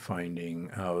striking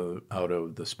finding out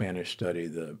of the Spanish study,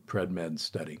 the PredMed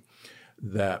study,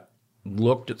 that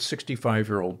looked at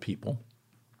 65-year-old people.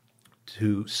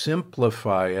 To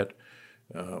simplify it,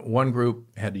 one group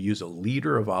had to use 1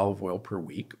 liter of olive oil per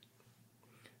week,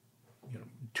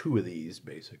 2 of these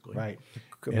basically. Right,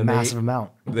 a massive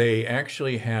amount. They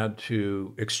actually had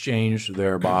to exchange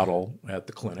their bottle at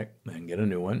the clinic and get a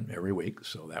new one every week,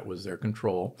 so that was their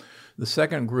control. The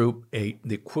second group ate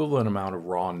the equivalent amount of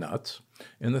raw nuts,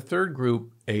 and the third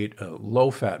group ate a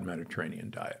low-fat Mediterranean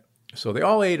diet. So they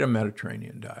all ate a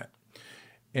Mediterranean diet.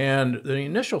 And the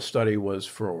initial study was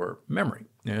for memory.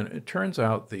 And it turns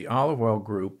out the olive oil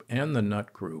group and the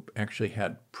nut group actually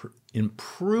had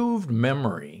improved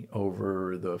memory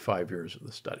over the 5 years of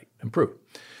the study. Improved.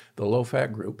 The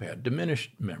low-fat group had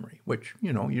diminished memory, which,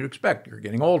 you'd expect. You're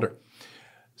getting older.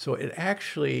 So it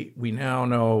actually, we now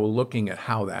know, looking at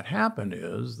how that happened,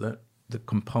 is that the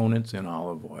components in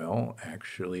olive oil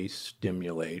actually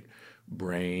stimulate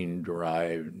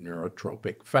brain-derived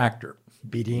neurotropic factor,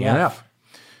 BDNF.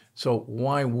 So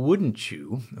why wouldn't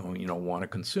you, want to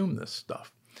consume this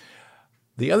stuff?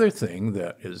 The other thing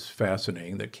that is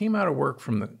fascinating that came out of work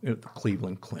from the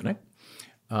Cleveland Clinic,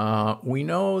 we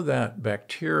know that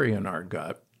bacteria in our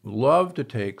gut love to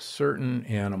take certain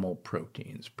animal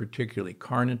proteins, particularly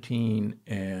carnitine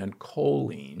and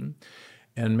choline,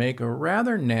 and make a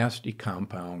rather nasty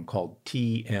compound called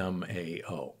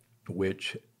TMAO,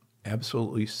 which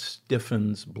absolutely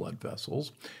stiffens blood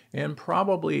vessels and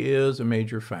probably is a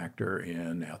major factor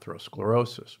in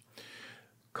atherosclerosis.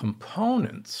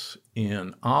 Components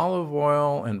in olive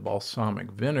oil and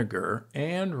balsamic vinegar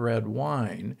and red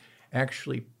wine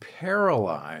actually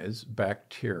paralyze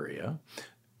bacteria.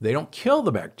 They don't kill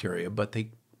the bacteria, but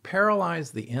they paralyze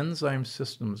the enzyme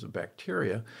systems of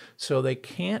bacteria so they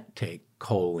can't take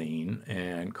choline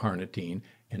and carnitine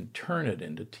and turn it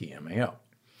into TMAO.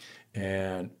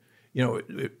 And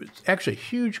it's actually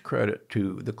huge credit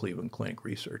to the Cleveland Clinic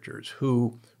researchers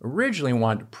who originally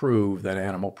wanted to prove that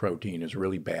animal protein is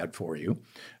really bad for you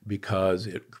because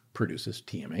it produces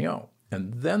TMAO.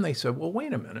 And then they said, well,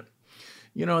 wait a minute.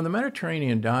 In the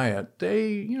Mediterranean diet, they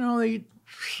eat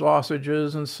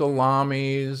sausages and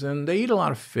salamis, and they eat a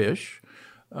lot of fish,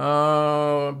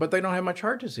 but they don't have much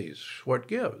heart disease. What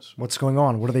gives? What's going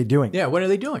on? What are they doing? Yeah, what are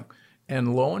they doing?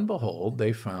 And lo and behold,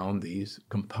 they found these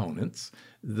components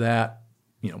that,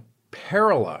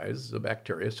 paralyze the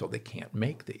bacteria so they can't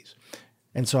make these.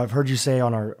 And so I've heard you say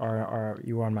on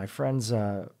you were on my friend's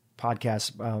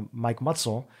podcast, Mike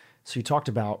Mutzel. So you talked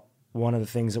about one of the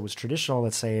things that was traditional,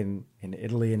 let's say in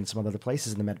Italy and some other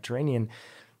places in the Mediterranean,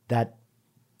 that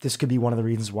this could be one of the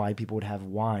reasons why people would have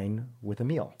wine with a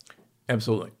meal.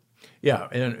 Absolutely. Yeah,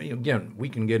 and again, we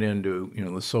can get into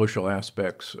the social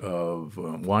aspects of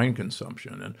wine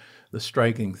consumption, and the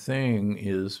striking thing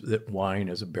is that wine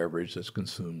is a beverage that's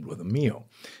consumed with a meal.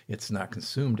 It's not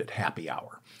consumed at happy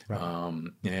hour,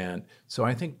 right. And so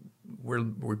I think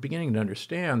we're beginning to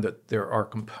understand that there are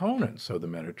components of the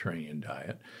Mediterranean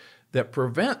diet that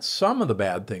prevent some of the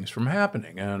bad things from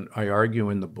happening. And I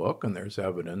argue in the book, and there's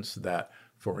evidence that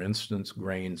for instance,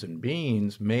 grains and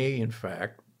beans, may in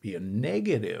fact be a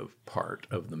negative part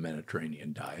of the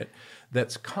Mediterranean diet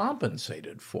that's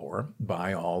compensated for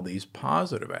by all these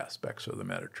positive aspects of the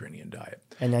Mediterranean diet.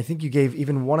 And I think you gave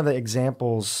even one of the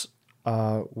examples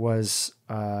was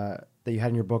that you had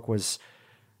in your book was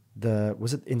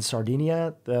it in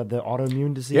Sardinia, the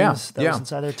autoimmune disease that was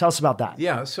inside there? Tell us about that.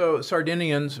 Yeah, so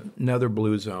Sardinians, another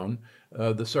blue zone.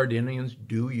 The Sardinians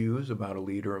do use about 1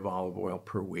 liter of olive oil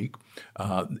per week.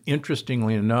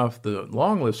 Interestingly enough, the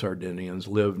long-lived Sardinians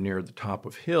live near the top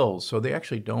of hills, so they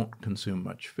actually don't consume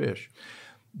much fish.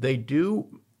 They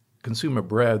do consume a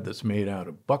bread that's made out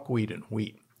of buckwheat and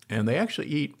wheat, and they actually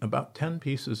eat about 10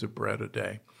 pieces of bread a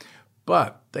day.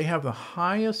 But they have the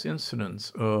highest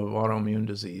incidence of autoimmune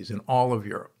disease in all of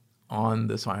Europe on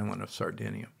this island of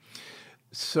Sardinia.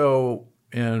 So,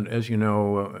 and as you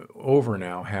know, over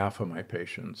now, half of my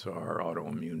patients are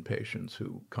autoimmune patients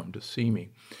who come to see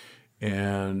me.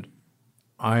 And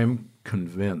I'm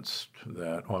convinced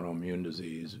that autoimmune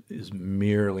disease is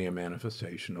merely a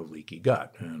manifestation of leaky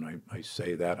gut. And I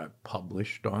say that, I've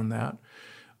published on that.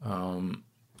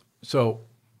 So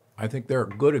I think they're a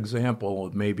good example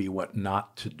of maybe what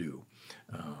not to do.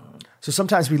 So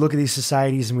sometimes we look at these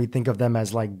societies and we think of them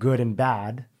as like good and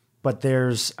bad, but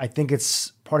I think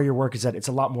it's part of your work is that it's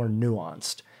a lot more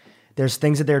nuanced. There's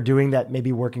things that they're doing that may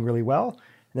be working really well, and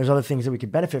there's other things that we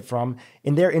could benefit from.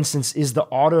 In their instance, is the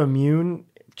autoimmune,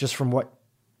 just from what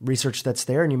research that's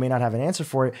there, and you may not have an answer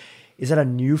for it, is that a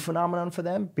new phenomenon for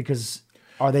them? Because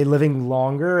are they living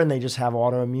longer and they just have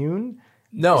autoimmune?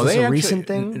 No, is this they a actually, recent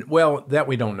thing? Well, that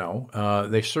we don't know.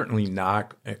 They're certainly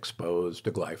not exposed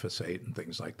to glyphosate and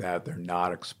things like that. They're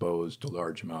not exposed to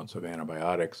large amounts of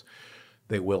antibiotics.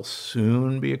 They will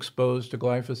soon be exposed to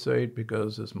glyphosate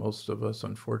because, as most of us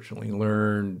unfortunately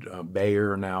learned,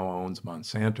 Bayer now owns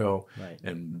Monsanto, right.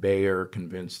 And Bayer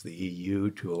convinced the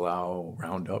EU to allow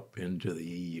Roundup into the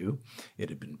EU. It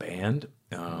had been banned.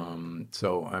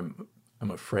 So I'm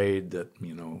afraid that,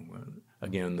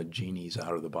 again, the genie's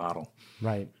out of the bottle.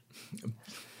 Right.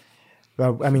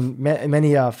 Well, I mean,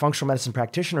 many functional medicine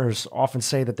practitioners often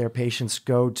say that their patients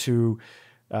go to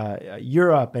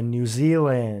Europe and New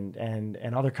Zealand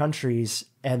and other countries,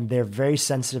 and they're very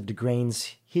sensitive to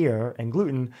grains here and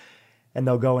gluten, and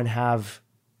they'll go and have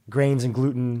grains and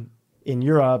gluten in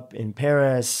Europe, in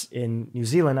Paris, in New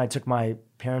Zealand. I took my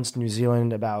parents to New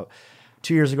Zealand about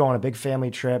 2 years ago on a big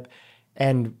family trip,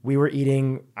 and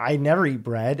I never eat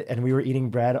bread, and we were eating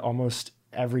bread almost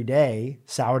every day,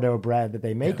 sourdough bread that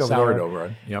they make over there. Sourdough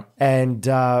bread, yep. And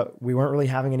we weren't really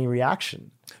having any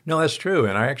reaction. No, that's true.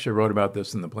 And I actually wrote about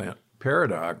this in The Plant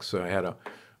Paradox. I had a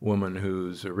woman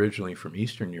who's originally from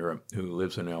Eastern Europe who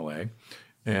lives in LA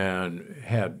and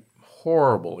had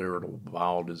horrible irritable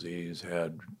bowel disease,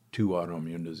 had 2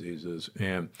 autoimmune diseases,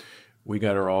 and we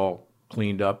got her all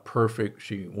cleaned up, perfect.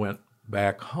 She went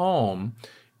back home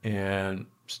and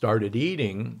started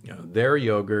eating their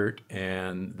yogurt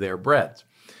and their breads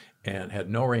and had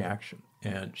no reaction.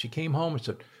 And she came home and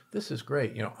said, "This is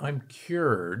great. I'm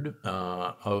cured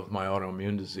of my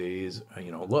autoimmune disease.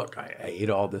 Look, I ate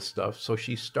all this stuff." So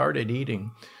she started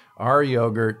eating our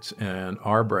yogurts and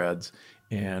our breads.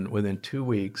 And within 2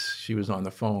 weeks, she was on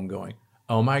the phone going,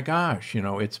 "Oh my gosh,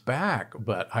 it's back."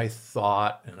 But I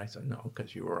thought, and I said, "No,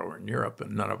 because you were over in Europe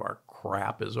and none of our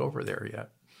crap is over there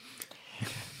yet."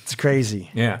 It's crazy.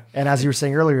 Yeah. And as you were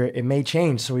saying earlier, it may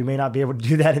change. So we may not be able to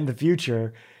do that in the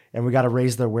future. And we got to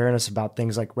raise the awareness about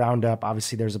things like Roundup.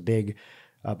 Obviously, there's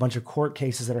a bunch of court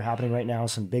cases that are happening right now.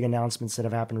 Some big announcements that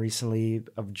have happened recently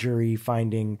of jury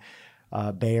finding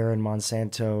Bayer and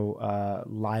Monsanto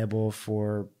liable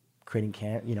for creating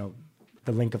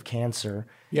the link of cancer.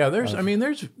 Yeah,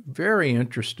 there's very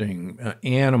interesting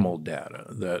animal data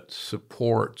that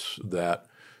supports that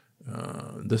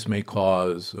this may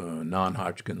cause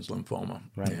non-Hodgkin's lymphoma.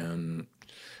 Right. And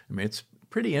it's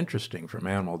pretty interesting from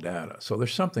animal data. So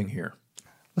there's something here.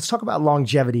 Let's talk about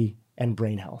longevity and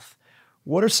brain health.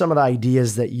 What are some of the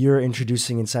ideas that you're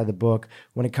introducing inside the book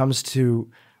when it comes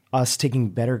to us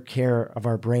taking better care of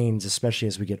our brains, especially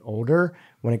as we get older,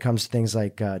 when it comes to things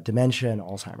like dementia and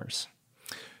Alzheimer's?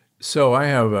 So I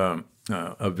have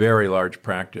a very large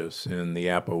practice in the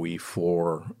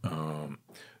ApoE4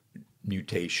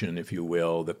 mutation, if you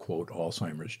will, the quote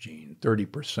Alzheimer's gene.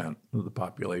 30% of the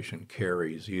population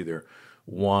carries either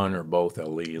one or both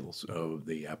alleles of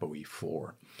the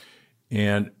ApoE4.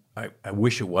 And I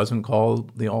wish it wasn't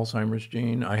called the Alzheimer's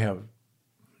gene. I have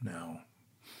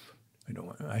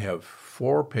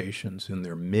 4 patients in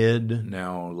their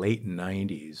late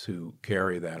 90s who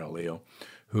carry that allele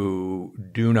who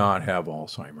do not have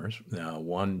Alzheimer's. Now,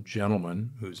 one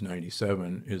gentleman who's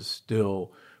 97 is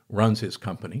still runs his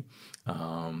company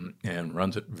and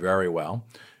runs it very well.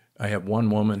 I have one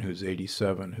woman who's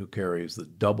 87 who carries the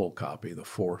double copy, the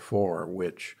 4-4,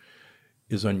 which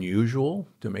is unusual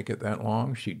to make it that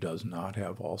long. She does not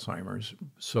have Alzheimer's.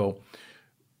 So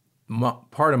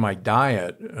part of my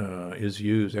diet is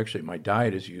used, actually my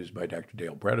diet is used by Dr.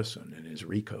 Dale Bredesen in his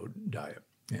Recode diet.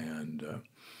 And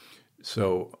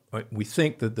so we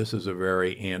think that this is a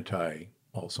very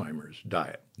anti-Alzheimer's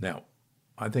diet. Now,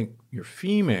 I think your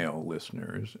female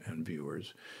listeners and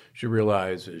viewers should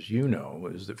realize, as you know,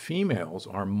 is that females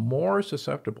are more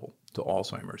susceptible to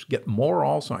Alzheimer's, get more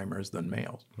Alzheimer's than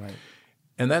males. Right.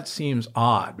 And that seems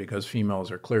odd because females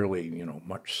are clearly,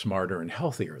 much smarter and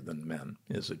healthier than men,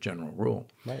 is a general rule.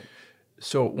 Right.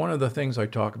 So one of the things I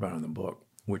talk about in the book,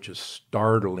 which is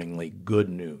startlingly good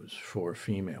news for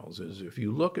females, is if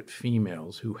you look at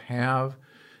females who have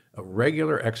a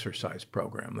regular exercise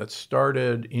program that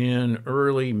started in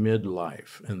early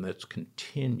midlife and that's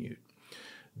continued,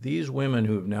 these women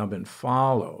who have now been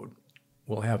followed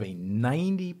will have a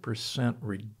 90%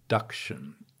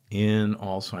 reduction in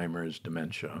Alzheimer's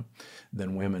dementia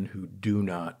than women who do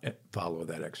not follow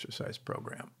that exercise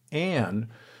program. And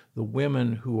the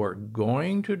women who are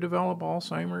going to develop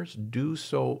Alzheimer's do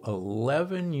so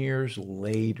 11 years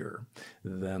later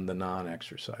than the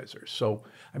non-exercisers. So,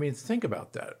 think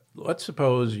about that. Let's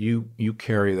suppose you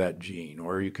carry that gene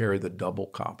or you carry the double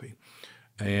copy,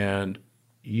 and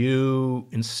you,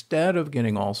 instead of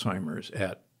getting Alzheimer's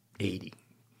at 80,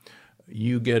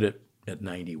 you get it at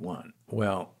 91.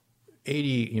 Well,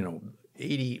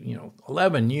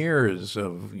 11 years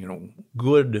of,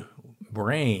 good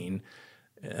brain,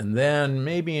 and then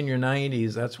maybe in your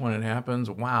 90s, that's when it happens.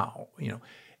 Wow.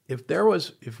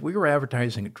 If we were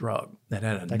advertising a drug that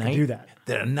had a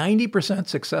 90%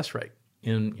 success rate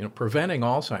in, preventing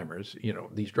Alzheimer's,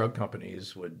 these drug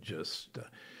companies would just,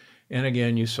 and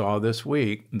again, you saw this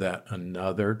week that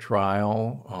another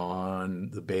trial on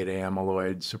the beta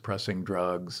amyloid suppressing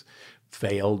drugs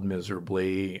failed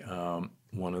miserably.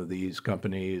 One of these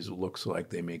companies looks like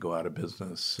they may go out of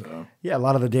business. Yeah, a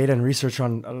lot of the data and research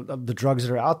on the drugs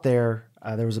that are out there,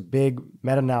 there was a big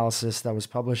meta-analysis that was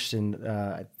published in,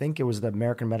 I think it was the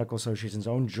American Medical Association's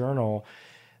own journal,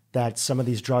 that some of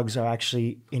these drugs are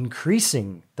actually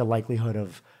increasing the likelihood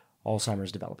of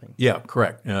Alzheimer's developing. Yeah,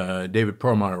 correct. David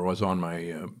Perlmutter was on my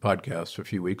podcast a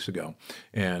few weeks ago,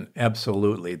 and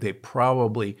absolutely, they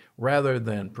probably, rather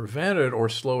than prevent it or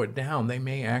slow it down, they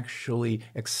may actually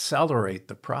accelerate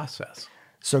the process.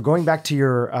 So going back to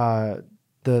your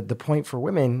the point for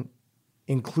women,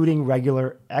 including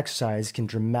regular exercise can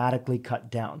dramatically cut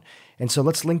down. And so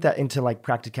let's link that into like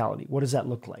practicality. What does that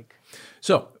look like?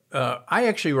 So I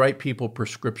actually write people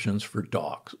prescriptions for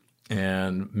dogs.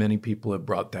 And many people have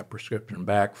brought that prescription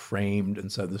back, framed, and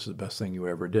said, this is the best thing you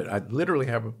ever did. I literally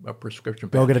have a prescription.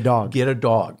 Go get a dog. Get a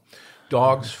dog.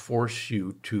 Dogs force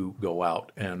you to go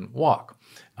out and walk.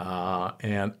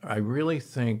 And I really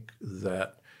think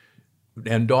that,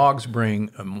 and dogs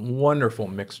bring a wonderful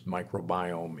mixed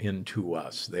microbiome into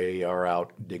us. They are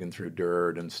out digging through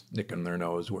dirt and sticking their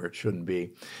nose where it shouldn't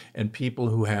be. And people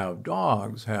who have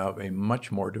dogs have a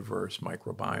much more diverse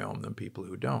microbiome than people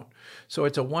who don't. So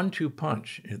it's a 1-2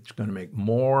 punch. It's going to make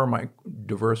more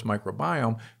diverse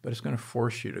microbiome, but it's going to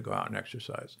force you to go out and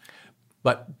exercise.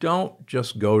 But don't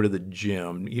just go to the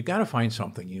gym. You got to find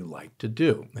something you like to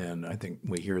do. And I think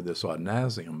we hear this ad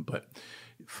nauseum, but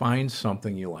find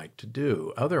something you like to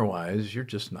do. Otherwise, you're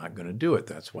just not going to do it.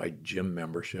 That's why gym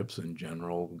memberships in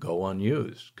general go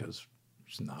unused, because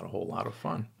it's not a whole lot of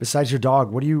fun. Besides your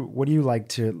dog, what do you like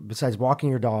to, besides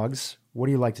walking your dogs, what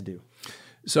do you like to do?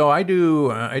 So I do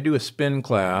a spin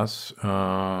class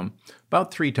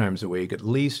about 3 times a week, at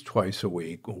least twice a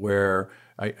week, where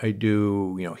I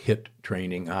do HIIT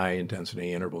training, high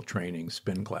intensity interval training,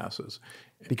 spin classes.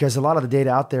 Because a lot of the data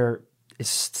out there, it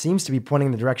seems to be pointing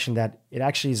in the direction that it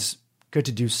actually is good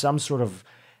to do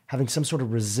having some sort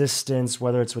of resistance,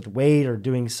 whether it's with weight or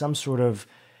doing some sort of,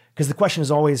 because the question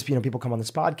is always, people come on this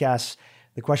podcast,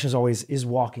 the question is always, is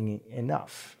walking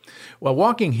enough? Well,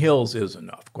 walking hills is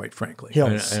enough, quite frankly.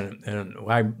 Hills. And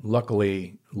I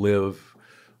luckily live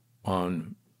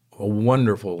on a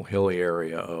wonderful hilly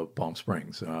area of Palm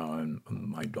Springs. And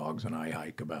my dogs and I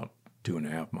hike about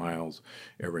 2.5 miles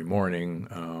every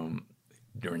morning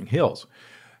during hills.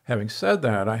 Having said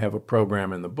that, I have a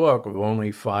program in the book of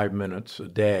only 5 minutes a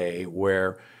day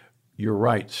where, you're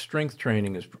right, strength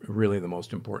training is really the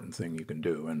most important thing you can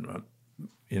do. And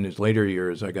in his later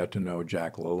years, I got to know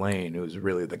Jack LaLanne, who's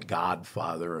really the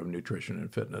godfather of nutrition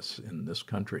and fitness in this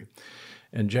country.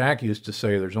 And Jack used to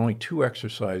say there's only two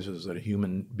exercises that a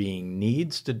human being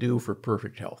needs to do for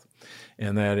perfect health.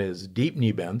 And that is deep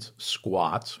knee bends,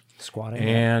 squats, Squatting.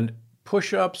 and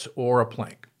push-ups or a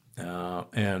plank.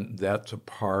 And that's a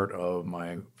part of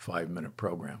my 5-minute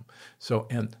program. So,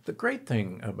 and the great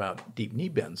thing about deep knee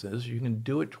bends is you can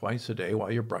do it twice a day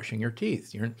while you're brushing your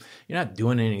teeth. You're not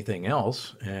doing anything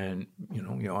else, and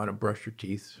you ought to brush your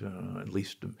teeth at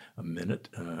least a minute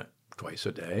twice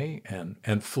a day,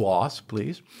 and floss,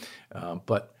 please.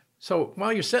 But so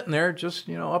while you're sitting there, just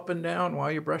up and down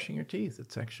while you're brushing your teeth,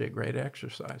 it's actually a great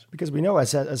exercise. Because we know,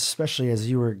 especially as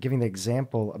you were giving the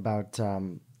example about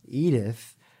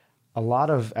Edith, a lot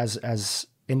of as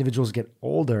individuals get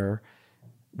older,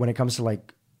 when it comes to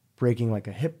like breaking like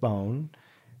a hip bone,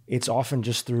 it's often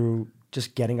just through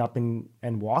just getting up and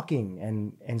walking.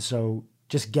 And so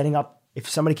just getting up, if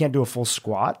somebody can't do a full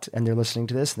squat and they're listening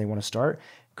to this and they want to start,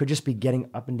 could just be getting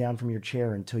up and down from your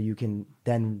chair until you can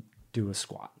then do a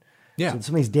squat. Yeah. So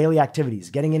some of these daily activities,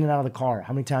 getting in and out of the car.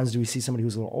 How many times do we see somebody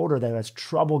who's a little older that has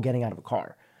trouble getting out of a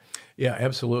car? Yeah,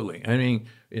 absolutely. I mean,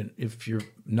 if you're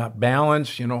not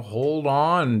balanced, hold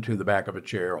on to the back of a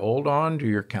chair, hold on to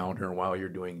your counter while you're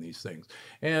doing these things.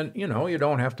 And, you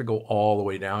don't have to go all the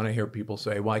way down. I hear people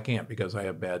say, well, I can't because I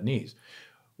have bad knees.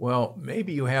 Well,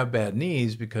 maybe you have bad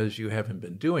knees because you haven't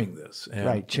been doing this. And,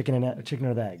 right, chicken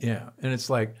or the egg. Yeah, and it's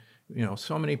like,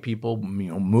 so many people,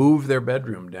 move their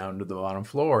bedroom down to the bottom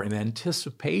floor in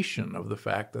anticipation of the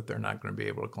fact that they're not going to be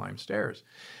able to climb stairs.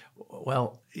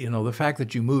 Well, the fact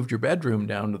that you moved your bedroom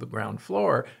down to the ground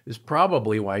floor is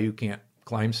probably why you can't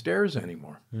climb stairs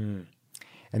anymore. And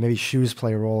maybe shoes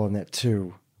play a role in that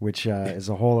too, which is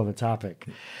a whole other topic.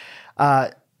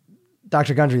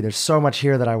 Dr. Gundry, there's so much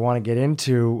here that I want to get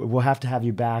into. We'll have to have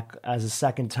you back as a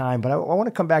second time, but I want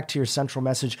to come back to your central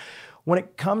message. When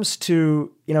it comes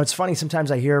to, it's funny,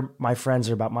 sometimes I hear my friends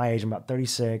are about my age, I'm about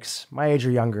 36, my age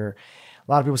or younger.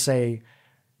 A lot of people say,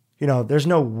 there's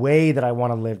no way that I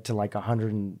want to live to like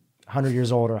 100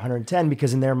 years old or 110,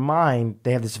 because in their mind,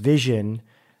 they have this vision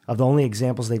of the only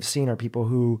examples they've seen are people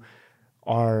who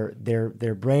are, their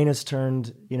brain is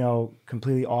turned,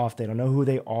 completely off. They don't know who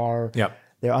they are. Yep.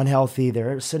 They're unhealthy.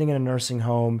 They're sitting in a nursing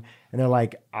home and they're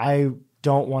like, I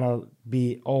don't want to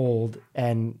be old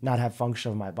and not have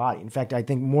function of my body. In fact, I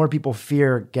think more people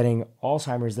fear getting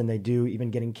Alzheimer's than they do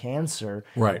even getting cancer,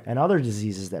 right, and other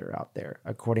diseases that are out there,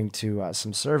 according to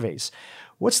some surveys.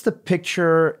 What's the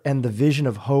picture and the vision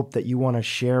of hope that you want to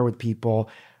share with people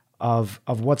of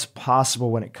what's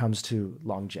possible when it comes to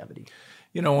longevity?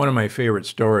 One of my favorite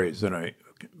stories that I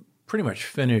pretty much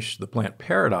finished the plant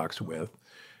paradox with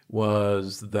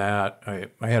was that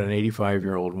I had an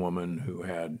 85-year-old woman who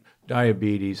had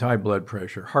diabetes, high blood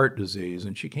pressure, heart disease,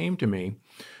 and she came to me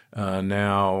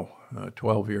now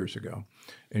 12 years ago,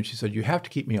 and she said, you have to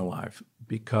keep me alive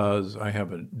because I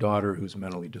have a daughter who's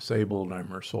mentally disabled. I'm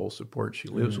her sole support. She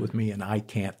lives with me, and I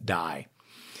can't die.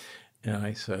 And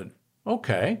I said,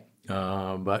 okay,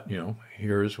 but,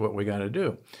 here's what we got to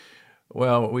do.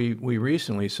 Well, we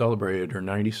recently celebrated her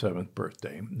 97th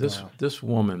birthday. This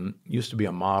woman used to be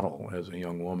a model as a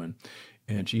young woman,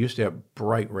 and she used to have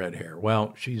bright red hair.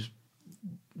 Well, she's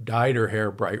dyed her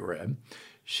hair bright red.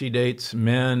 She dates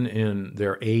men in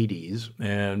their 80s,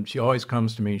 and she always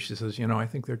comes to me and she says, I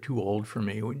think they're too old for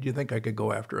me. Do you think I could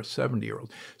go after a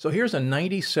 70-year-old? So here's a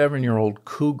 97-year-old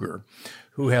cougar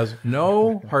who has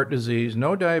no heart disease,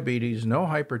 no diabetes, no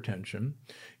hypertension,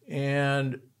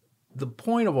 and the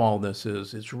point of all this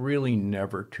is it's really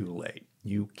never too late.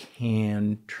 You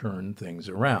can turn things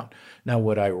around. Now,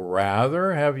 would I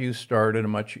rather have you start at a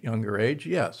much younger age?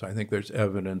 Yes, I think there's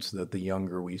evidence that the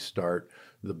younger we start,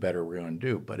 the better we're going to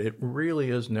do. But it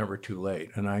really is never too late.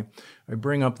 And I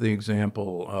bring up the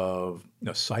example of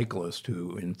a cyclist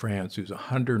in France who's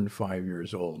 105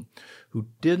 years old, who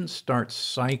didn't start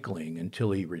cycling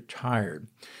until he retired.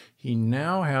 He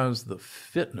now has the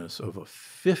fitness of a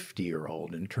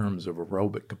 50-year-old in terms of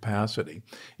aerobic capacity,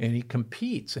 and he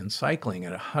competes in cycling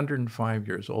at 105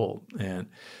 years old. And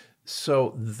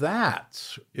so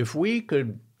if we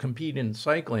could compete in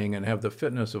cycling and have the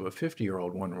fitness of a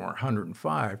 50-year-old when we're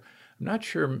 105, I'm not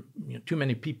sure too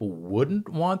many people wouldn't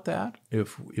want that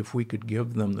if we could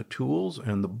give them the tools.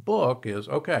 And the book is,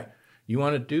 okay, you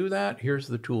want to do that? Here's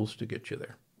the tools to get you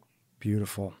there.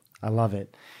 Beautiful. I love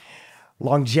it.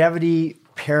 Longevity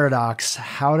Paradox,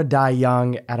 How to Die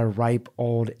Young at a Ripe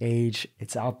Old Age.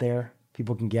 It's out there.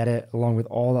 People can get it along with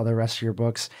all the other rest of your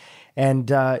books. And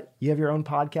you have your own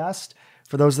podcast.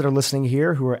 For those that are listening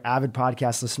here who are avid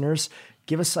podcast listeners,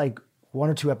 give us like 1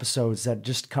 or 2 episodes that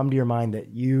just come to your mind that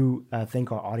you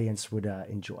think our audience would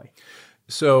enjoy.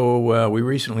 So we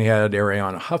recently had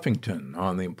Arianna Huffington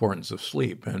on the importance of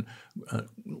sleep, and a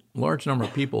large number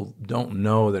of people don't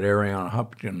know that Arianna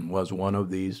Huffington was one of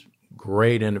these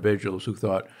great individuals who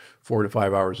thought 4 to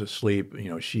 5 hours of sleep,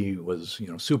 she was,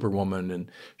 superwoman, and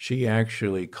she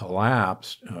actually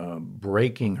collapsed,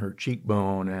 breaking her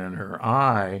cheekbone and her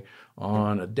eye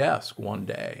on a desk one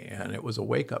day, and it was a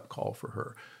wake-up call for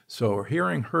her. So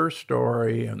hearing her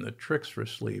story and the tricks for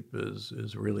sleep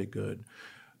is really good.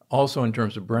 Also, in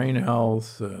terms of brain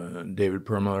health, David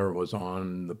Permler was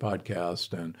on the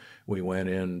podcast, and we went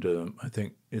into, I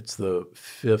think it's the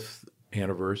 5th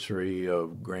anniversary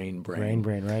of Grain Brain. Grain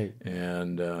Brain, right.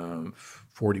 And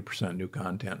 40% new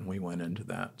content, and we went into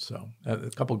that. So a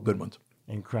couple of good ones.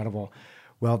 Incredible.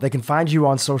 Well, they can find you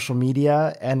on social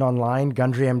media and online.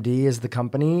 Gundry MD is the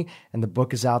company, and the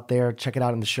book is out there. Check it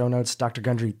out in the show notes. Dr.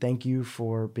 Gundry, thank you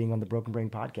for being on the Broken Brain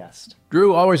podcast.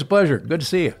 Drew, always a pleasure. Good to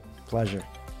see you. Pleasure.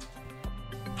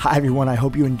 Hi, everyone. I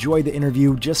hope you enjoyed the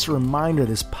interview. Just a reminder,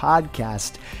 this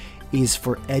podcast is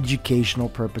for educational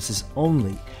purposes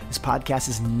only. This podcast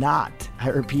is not, I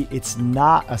repeat, it's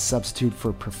not a substitute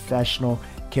for professional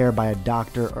care by a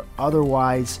doctor or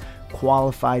otherwise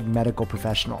qualified medical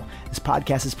professional. This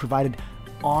podcast is provided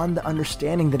on the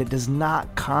understanding that it does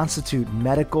not constitute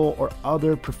medical or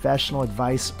other professional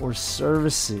advice or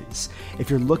services. If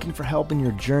you're looking for help in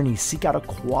your journey, seek out a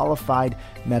qualified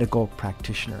medical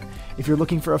practitioner. If you're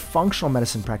looking for a functional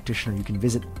medicine practitioner, you can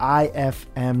visit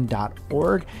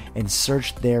ifm.org and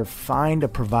search there, find a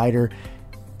provider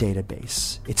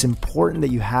database. It's important that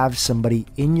you have somebody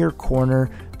in your corner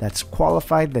that's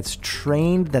qualified, that's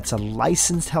trained, that's a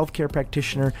licensed healthcare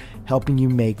practitioner helping you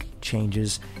make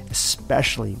changes,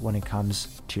 especially when it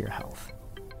comes to your health.